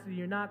not fasting,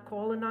 you're not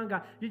calling on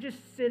God, you're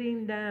just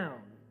sitting down.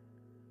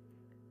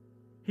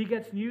 He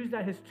gets news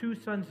that his two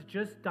sons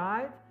just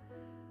died,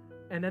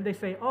 and then they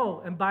say,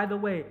 oh, and by the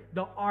way,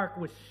 the ark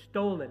was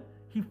stolen.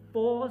 He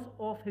falls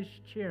off his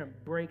chair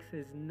and breaks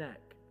his neck.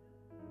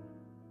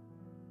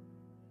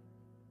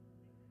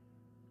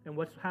 And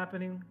what's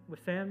happening with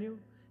Samuel?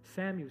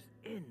 Samuel's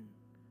in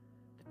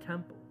the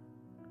temple.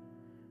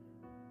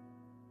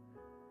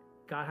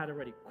 God had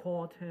already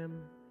called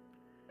him.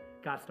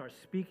 God starts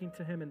speaking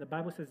to him, and the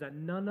Bible says that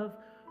none of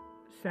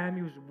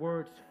Samuel's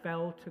words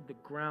fell to the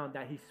ground,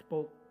 that he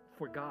spoke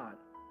for God,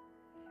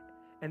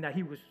 and that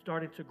he was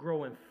starting to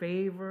grow in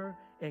favor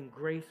and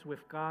grace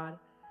with God,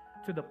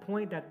 to the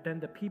point that then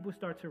the people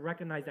start to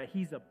recognize that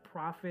he's a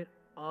prophet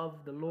of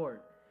the Lord.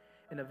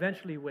 And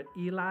eventually, with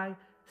Eli's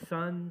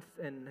sons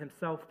and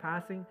himself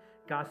passing,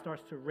 God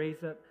starts to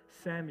raise up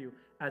Samuel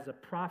as a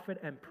prophet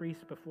and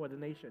priest before the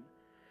nation.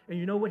 And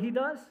you know what he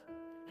does?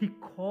 He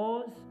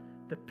calls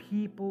the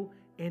people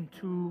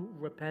into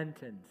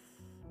repentance.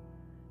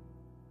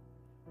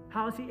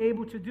 How is he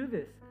able to do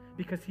this?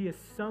 Because he is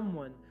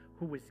someone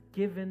who was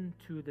given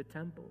to the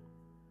temple.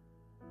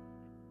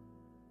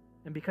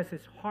 And because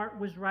his heart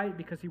was right,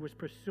 because he was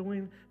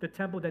pursuing the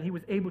temple, that he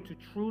was able to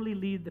truly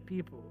lead the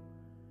people.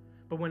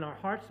 But when our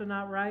hearts are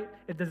not right,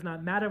 it does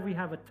not matter if we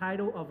have a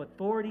title of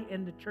authority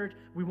in the church,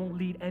 we won't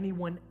lead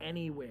anyone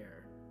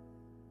anywhere.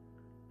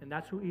 And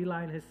that's who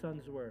Eli and his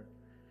sons were.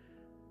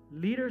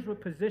 Leaders with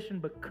position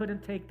but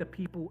couldn't take the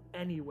people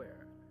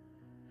anywhere.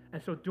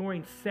 And so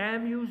during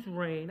Samuel's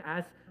reign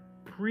as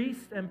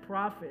priest and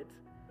prophet,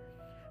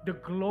 the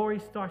glory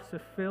starts to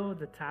fill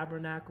the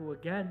tabernacle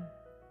again.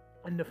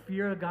 And the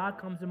fear of God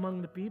comes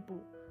among the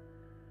people.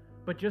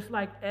 But just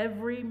like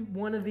every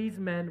one of these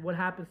men, what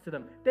happens to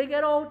them? They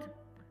get old.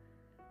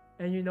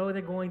 And you know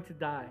they're going to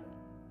die.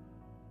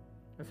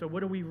 And so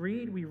what do we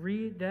read? We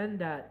read then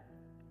that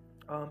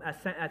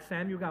as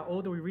Samuel got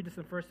older, we read this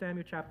in 1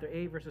 Samuel chapter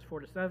 8, verses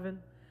 4 to 7.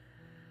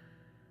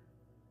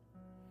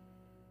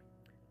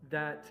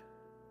 That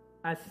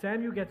as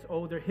Samuel gets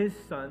older, his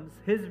sons,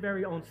 his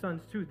very own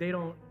sons too, they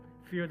don't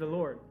fear the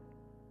Lord.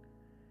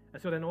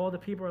 And so then all the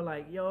people are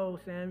like, yo,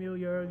 Samuel,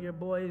 your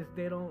boys,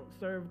 they don't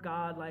serve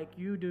God like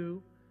you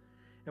do.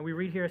 And we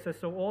read here, it says,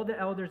 so all the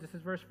elders, this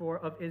is verse 4,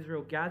 of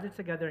Israel gathered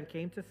together and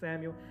came to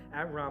Samuel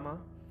at Ramah.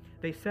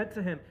 They said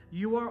to him,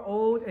 you are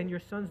old and your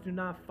sons do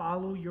not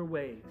follow your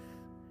ways.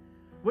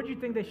 What do you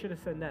think they should have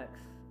said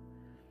next?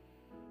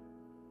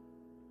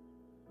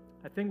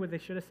 I think what they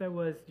should have said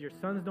was, your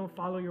sons don't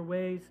follow your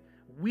ways.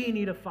 We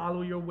need to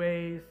follow your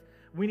ways.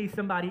 We need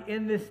somebody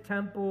in this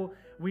temple.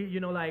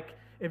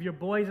 If your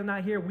boys are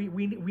not here, we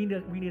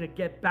need to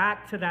get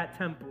back to that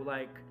temple.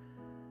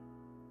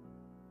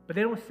 But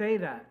they don't say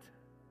that.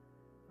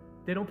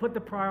 They don't put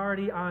the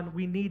priority on,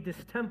 we need this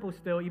temple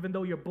still, even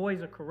though your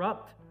boys are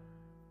corrupt.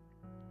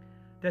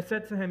 They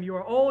said to him, you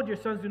are old, your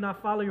sons do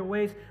not follow your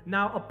ways.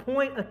 Now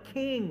appoint a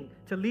king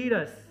to lead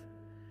us.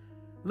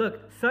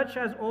 Look, such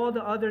as all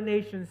the other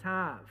nations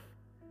have.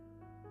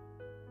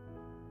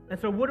 And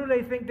so what do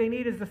they think they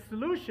need as the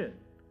solution?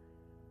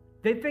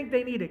 They think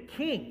they need a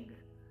king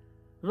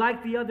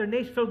like the other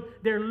nations. So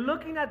they're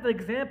looking at the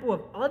example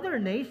of other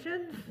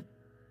nations.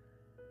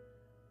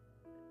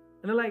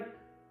 And they're like,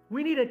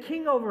 we need a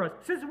king over us.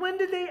 Since when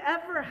did they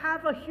ever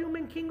have a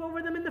human king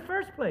over them in the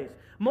first place?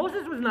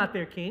 Moses was not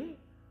their king.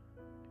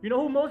 You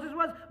know who Moses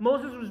was?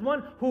 Moses was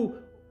one who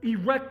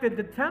erected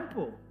the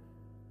temple.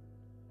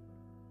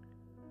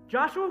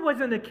 Joshua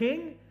wasn't a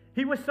king.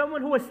 He was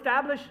someone who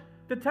established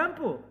the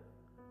temple.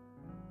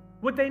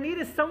 What they need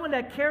is someone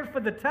that cared for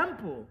the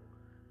temple,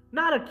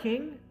 not a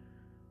king.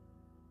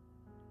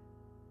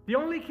 The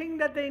only king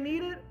that they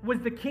needed was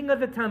the king of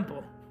the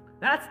temple.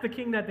 That's the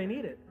king that they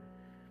needed.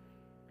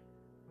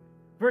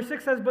 Verse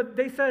 6 says, but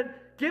they said,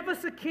 give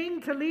us a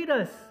king to lead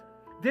us.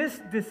 This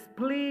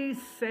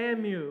displeased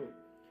Samuel.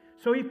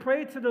 So he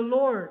prayed to the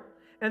Lord,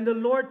 and the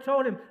Lord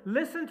told him,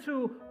 listen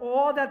to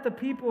all that the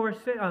people are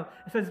saying.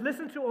 It says,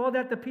 listen to all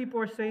that the people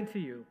are saying to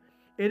you.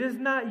 It is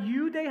not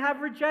you they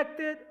have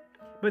rejected,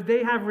 but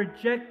they have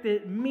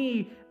rejected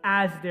me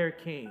as their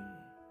king.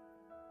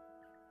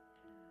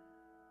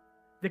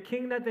 The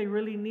king that they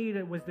really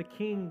needed was the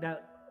king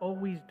that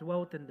always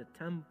dwelt in the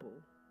temple.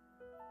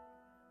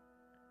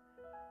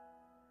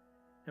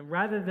 And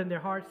rather than their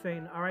heart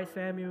saying, all right,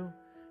 Samuel,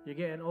 you're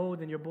getting old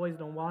and your boys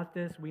don't want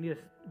this, we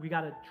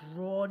got to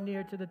draw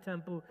near to the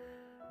temple,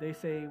 they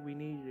say, we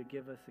need you to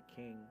give us a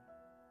king.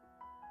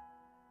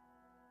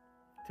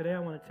 Today I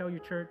want to tell you,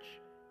 church,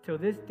 till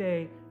this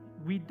day,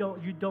 you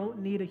don't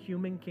need a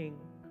human king.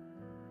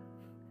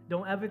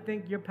 Don't ever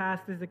think your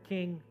pastor's a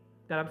king,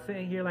 that I'm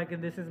sitting here like,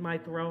 and this is my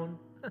throne.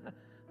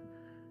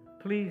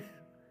 Please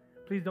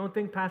don't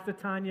think Pastor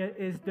Tanya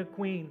is the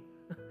queen.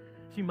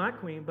 She's my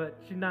queen, but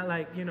she's not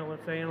like, you know what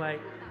I'm saying?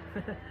 Like,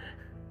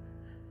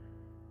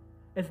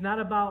 it's not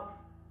about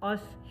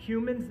us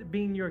humans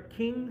being your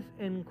kings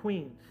and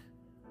queens.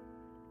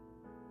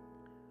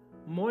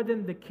 More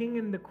than the king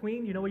and the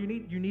queen, you know what you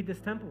need? You need this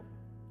temple.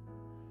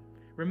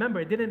 Remember,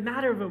 it didn't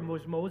matter if it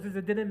was Moses.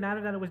 It didn't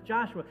matter that it was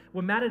Joshua.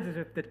 What matters is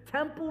if the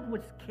temple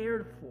was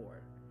cared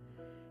for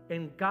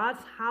and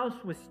God's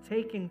house was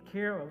taken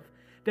care of,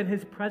 then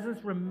his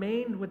presence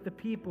remained with the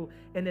people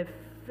and it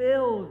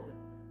filled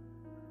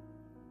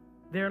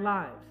their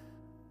lives.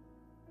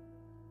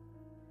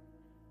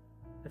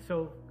 And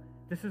so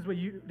this is what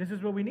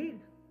we need.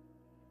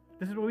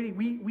 This is what we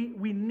need.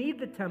 We need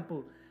the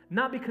temple,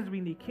 not because we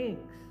need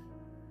kings,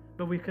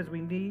 but because we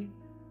need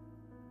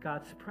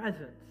God's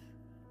presence.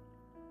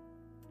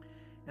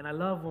 And I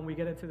love when we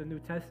get into the New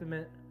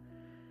Testament,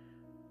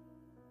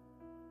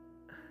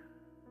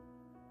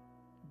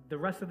 the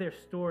rest of their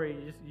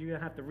story, you're going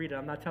to have to read it.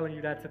 I'm not telling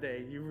you that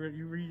today. You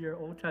read your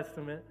Old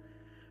Testament.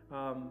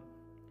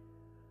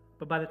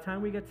 But by the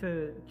time we get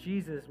to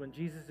Jesus, when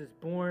Jesus is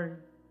born,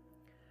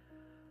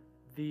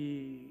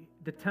 the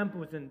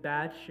temple is in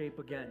bad shape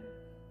again.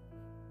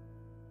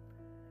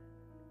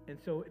 And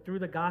so through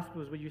the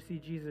Gospels, what you see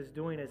Jesus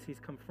doing is he's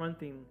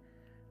confronting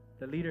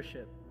the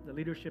leadership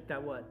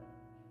that what?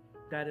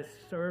 That is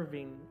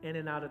serving in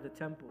and out of the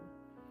temple.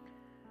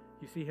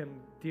 You see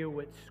him deal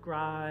with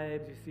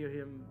scribes. You see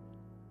him,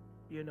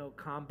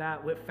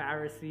 combat with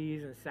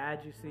Pharisees and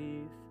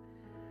Sadducees.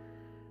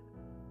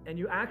 And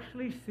you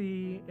actually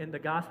see in the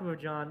Gospel of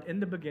John, in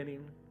the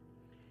beginning,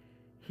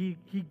 he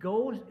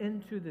goes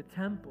into the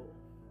temple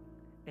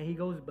and he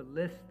goes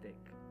ballistic.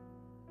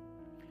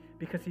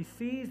 Because he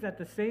sees that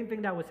the same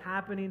thing that was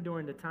happening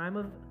during the time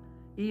of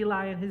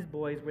Eli and his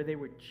boys, where they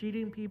were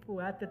cheating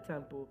people at the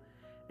temple,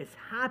 is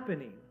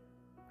happening.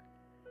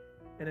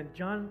 And in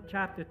John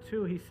chapter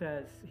 2,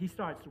 he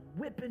starts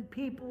whipping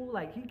people.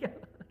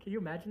 Can you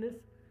imagine this?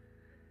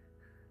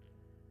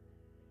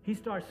 He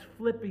starts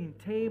flipping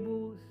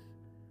tables.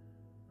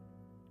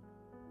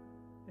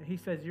 And he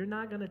says, you're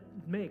not going to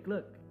make,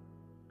 look,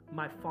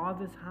 my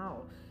Father's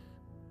house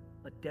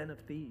a den of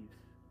thieves.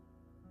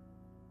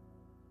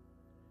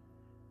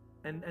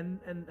 And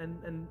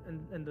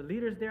the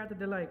leaders there,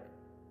 they're like,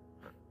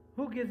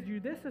 who gives you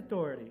this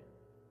authority?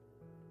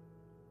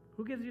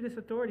 Who gives you this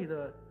authority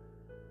to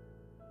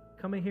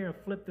come in here and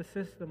flip the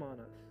system on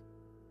us?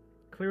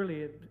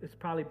 Clearly, it's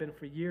probably been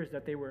for years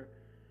that they were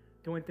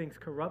doing things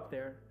corrupt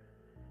there.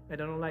 And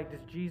I don't like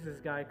this Jesus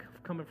guy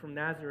coming from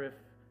Nazareth.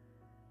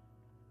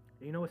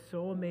 You know what's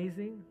so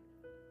amazing?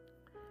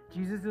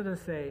 Jesus didn't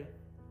say,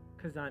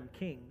 because I'm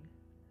king.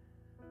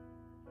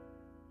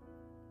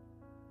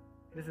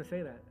 He doesn't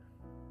say that.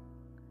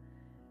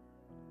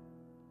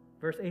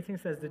 Verse 18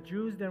 says, the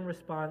Jews then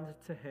responded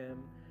to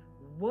him,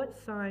 what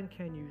sign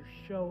can you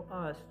show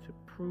us to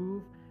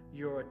prove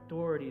your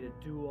authority to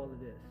do all of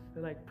this?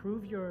 They're like,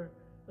 prove your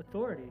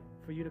authority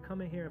for you to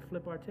come in here and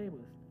flip our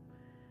tables.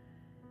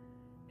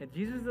 And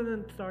Jesus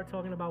doesn't start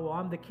talking about, well,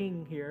 I'm the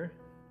king here.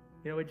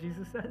 You know what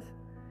Jesus says?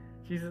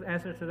 Jesus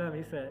answered to them,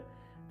 he said,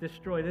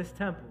 destroy this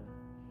temple,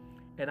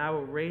 and I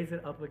will raise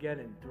it up again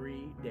in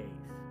 3 days.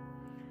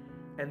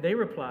 And they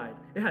replied,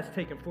 it has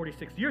taken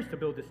 46 years to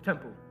build this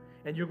temple,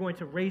 and you're going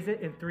to raise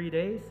it in 3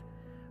 days?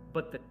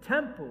 But the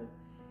temple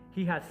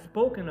he has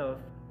spoken of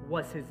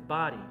was his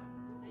body.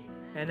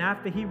 And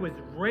after he was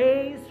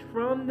raised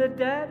from the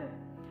dead,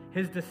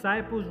 his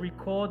disciples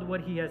recalled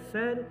what he had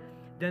said.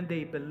 Then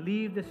they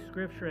believed the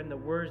scripture and the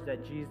words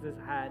that Jesus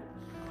had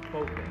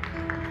spoken.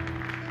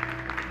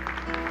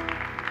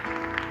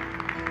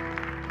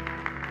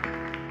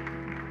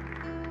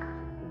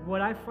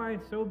 What I find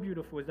so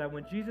beautiful is that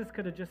when Jesus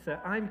could have just said,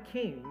 I'm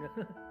king,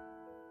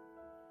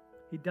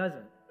 he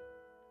doesn't.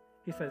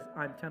 He says,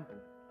 I'm temple.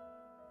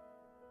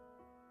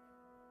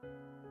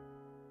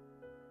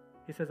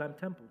 He says, I'm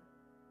temple.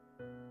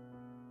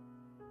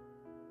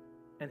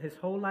 And his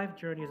whole life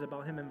journey is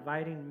about him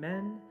inviting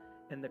men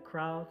and the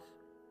crowds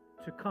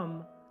to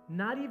come,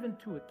 not even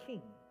to a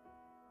king,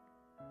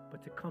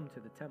 but to come to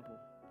the temple.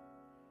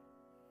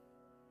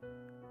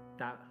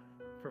 That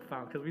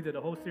profound, because we did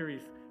a whole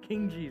series,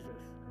 King Jesus.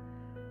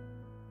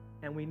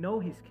 And we know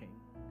he's king.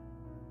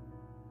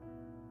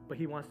 But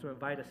he wants to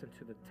invite us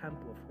into the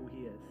temple of who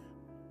he is.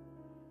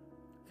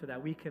 So that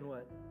we can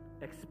what?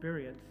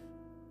 Experience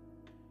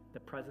the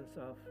presence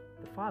of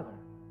the Father.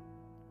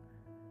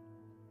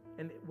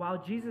 And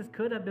while Jesus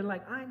could have been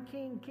like, I'm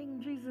king,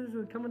 King Jesus,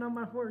 and coming on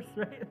my horse,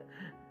 right?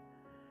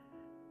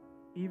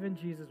 Even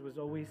Jesus was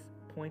always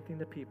pointing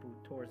the people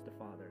towards the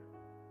Father.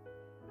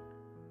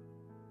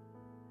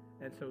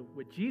 And so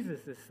what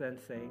Jesus is then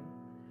saying,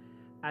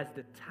 as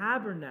the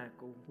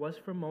tabernacle was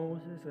for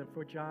Moses and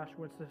for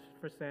Joshua and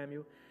for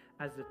Samuel,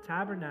 as the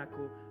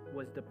tabernacle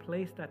was the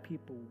place that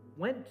people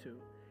went to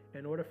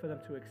in order for them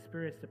to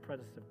experience the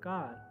presence of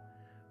God,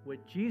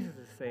 what Jesus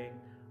is saying,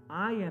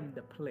 I am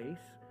the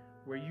place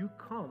where you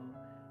come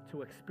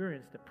to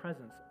experience the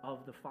presence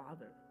of the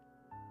Father.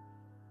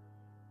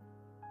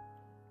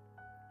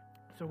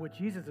 So what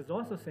Jesus is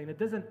also saying, it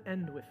doesn't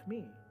end with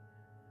me.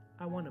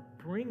 I want to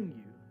bring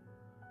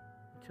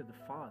you to the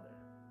Father.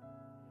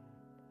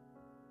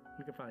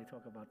 We could probably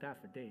talk about that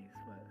for days,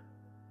 but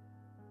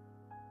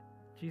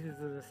Jesus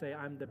doesn't say,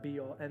 I'm the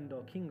be-all,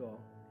 end-all,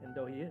 king-all, and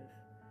though he is.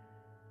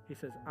 He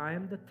says, I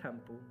am the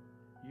temple.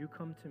 You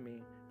come to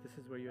me. This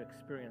is where you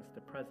experience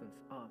the presence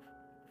of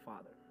the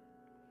Father.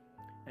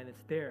 And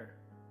it's there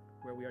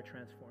where we are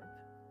transformed.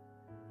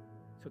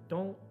 So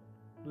don't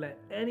let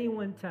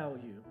anyone tell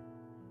you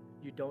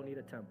you don't need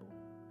a temple.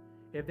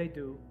 If they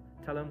do,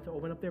 tell them to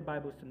open up their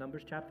Bibles to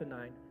Numbers chapter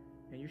 9,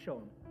 and you show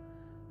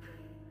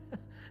them.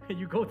 And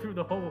you go through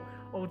the whole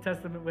Old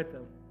Testament with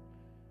them.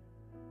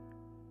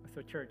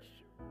 So church,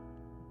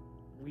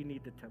 we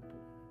need the temple.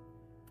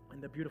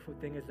 And the beautiful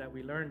thing is that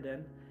we learn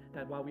then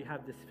that while we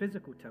have this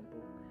physical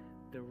temple,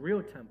 the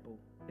real temple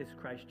is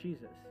Christ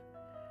Jesus.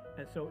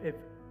 And so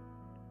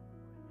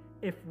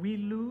if we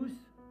lose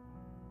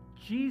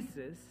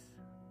Jesus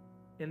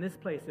in this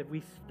place, if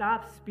we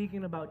stop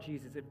speaking about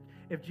Jesus,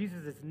 if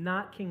Jesus is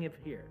not king of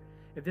here,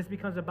 if this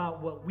becomes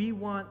about what we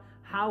want,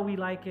 how we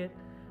like it,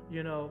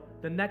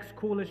 the next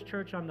coolest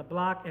church on the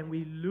block, and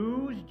we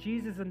lose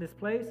Jesus in this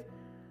place,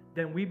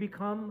 then we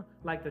become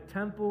like the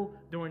temple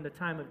during the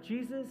time of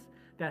Jesus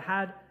that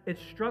had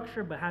its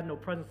structure but had no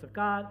presence of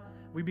God.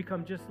 We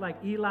become just like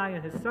Eli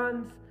and his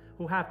sons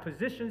who have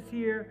positions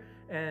here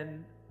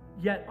and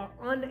yet are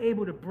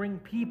unable to bring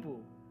people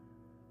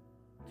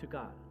to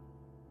God.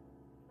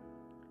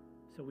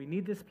 So we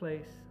need this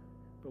place,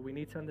 but we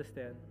need to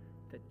understand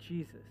that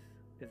Jesus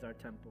is our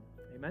temple.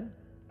 Amen?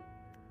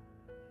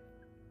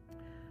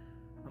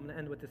 I'm going to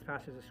end with this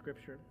passage of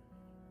Scripture.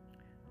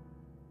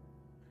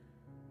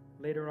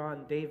 Later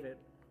on, David,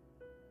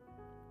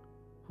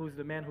 who's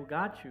the man who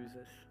God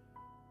chooses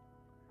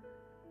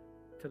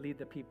to lead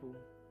the people,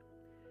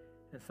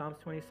 in Psalms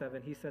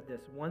 27, he said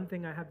this, one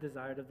thing I have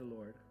desired of the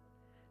Lord,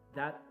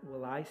 that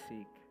will I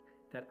seek,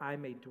 that I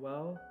may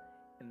dwell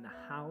in the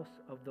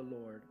house of the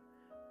Lord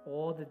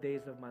all the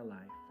days of my life,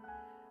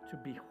 to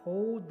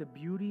behold the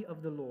beauty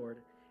of the Lord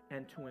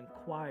and to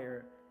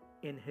inquire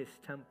in his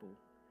temple.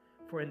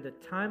 For in the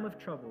time of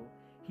trouble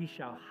he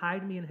shall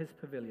hide me in his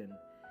pavilion.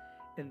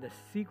 In the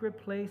secret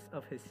place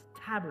of his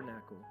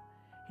tabernacle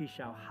he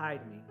shall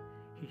hide me.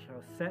 He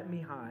shall set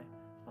me high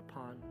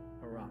upon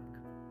a rock.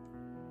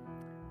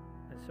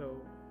 And so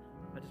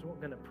I just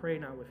going to pray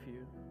now with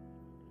you.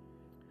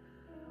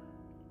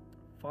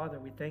 Father,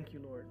 we thank you,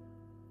 Lord.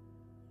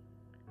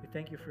 We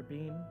thank you for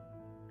being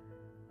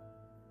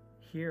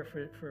here,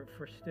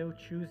 for still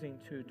choosing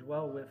to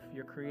dwell with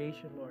your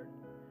creation, Lord.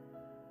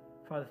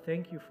 Father,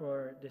 thank you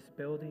for this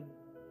building.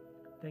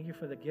 Thank you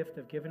for the gift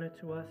of giving it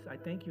to us. I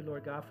thank you,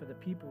 Lord God, for the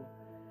people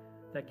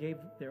that gave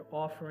their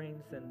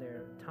offerings and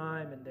their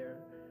time and their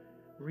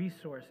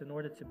resource in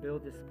order to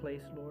build this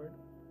place, Lord.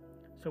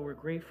 So we're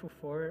grateful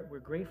for it. We're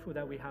grateful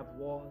that we have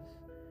walls.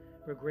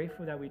 We're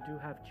grateful that we do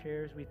have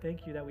chairs. We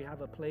thank you that we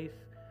have a place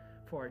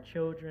for our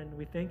children.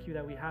 We thank you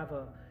that we have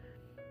a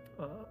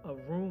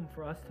room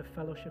for us to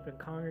fellowship and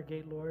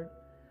congregate, Lord.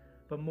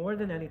 But more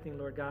than anything,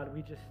 Lord God,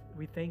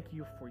 we thank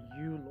you for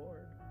you,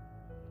 Lord.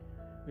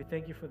 We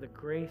thank you for the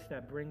grace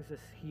that brings us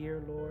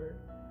here, Lord.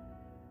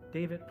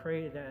 David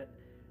prayed that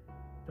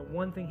the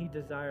one thing he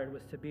desired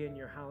was to be in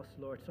your house,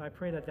 Lord. So I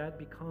pray that that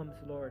becomes,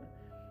 Lord,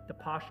 the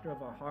posture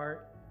of our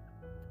heart,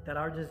 that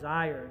our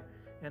desire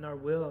and our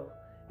will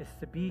is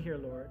to be here,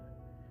 Lord,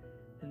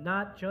 and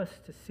not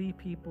just to see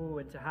people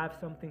and to have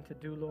something to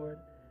do, Lord,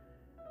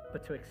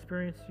 but to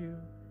experience you,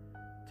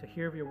 to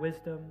hear of your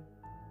wisdom,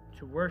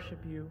 to worship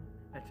you,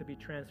 and to be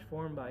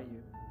transformed by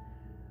you.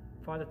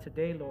 Father,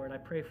 today, Lord, I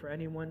pray for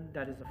anyone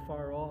that is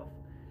afar off,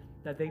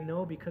 that they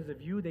know because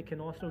of you they can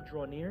also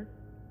draw near,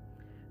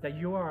 that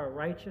you are our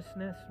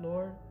righteousness,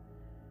 Lord.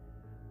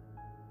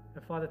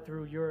 And Father,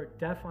 through your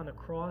death on the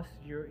cross,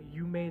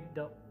 you made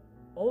the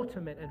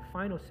ultimate and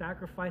final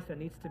sacrifice that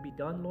needs to be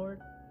done, Lord.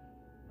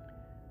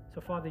 So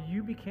Father,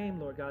 you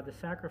became, Lord God, the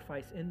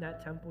sacrifice in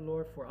that temple,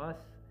 Lord, for us,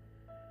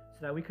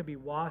 so that we could be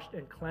washed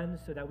and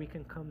cleansed, so that we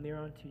can come near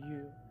unto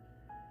you.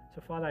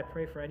 So Father, I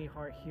pray for any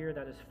heart here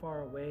that is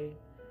far away,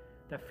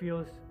 that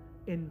feels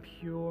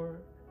impure,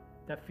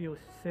 that feels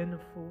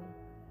sinful,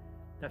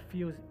 that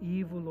feels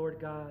evil, Lord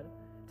God.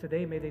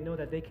 Today, may they know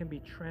that they can be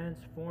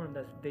transformed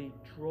as they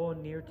draw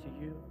near to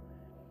you.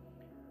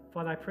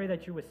 Father, I pray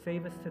that you would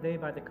save us today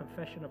by the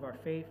confession of our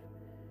faith,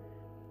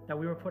 that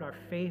we would put our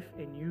faith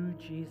in you,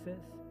 Jesus,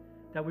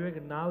 that we would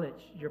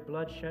acknowledge your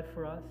blood shed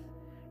for us,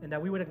 and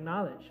that we would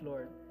acknowledge,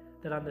 Lord,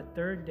 that on the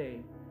third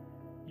day,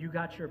 you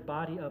got your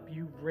body up.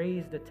 You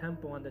raised the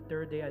temple on the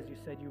third day as you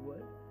said you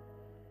would.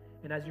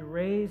 And as you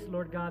raised,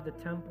 Lord God, the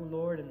temple,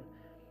 Lord, and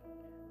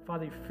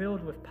Father, you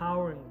filled with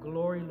power and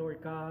glory, Lord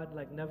God,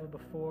 like never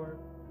before.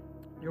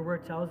 Your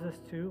word tells us,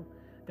 too,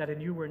 that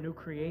in you we're new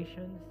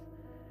creations,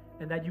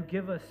 and that you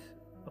give us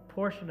a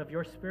portion of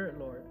your Spirit,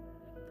 Lord,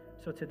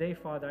 So today,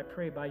 Father, I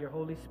pray by your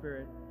Holy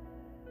Spirit,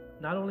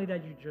 not only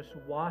that you just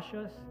wash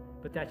us,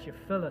 but that you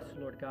fill us,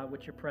 Lord God,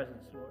 with your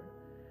presence, Lord.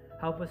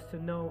 Help us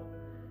to know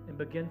and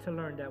begin to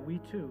learn that we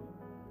too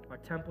are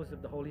temples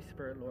of the Holy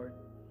Spirit, Lord.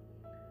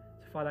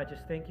 So, Father, I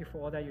just thank you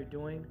for all that you're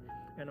doing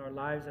in our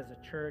lives as a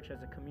church,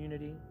 as a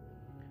community.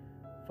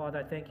 Father,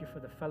 I thank you for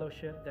the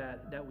fellowship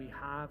that we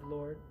have,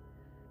 Lord.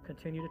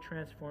 Continue to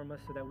transform us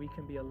so that we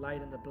can be a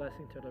light and a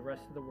blessing to the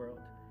rest of the world.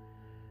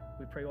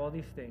 We pray all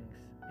these things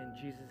in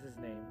Jesus'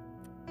 name.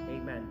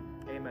 Amen.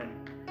 Amen.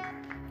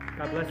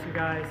 God bless you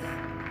guys.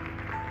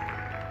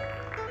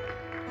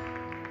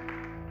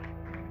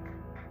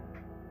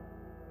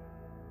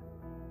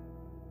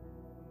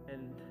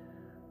 And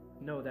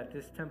know that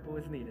this temple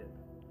is needed.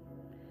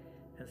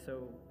 And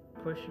so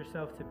push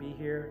yourself to be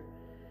here.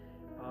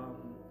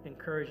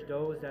 Encourage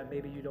those that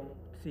maybe you don't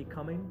see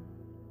coming.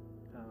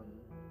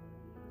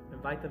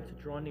 Invite them to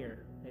draw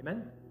near.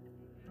 Amen?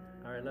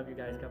 All right, love you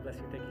guys. God bless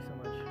you. Thank you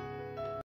so much.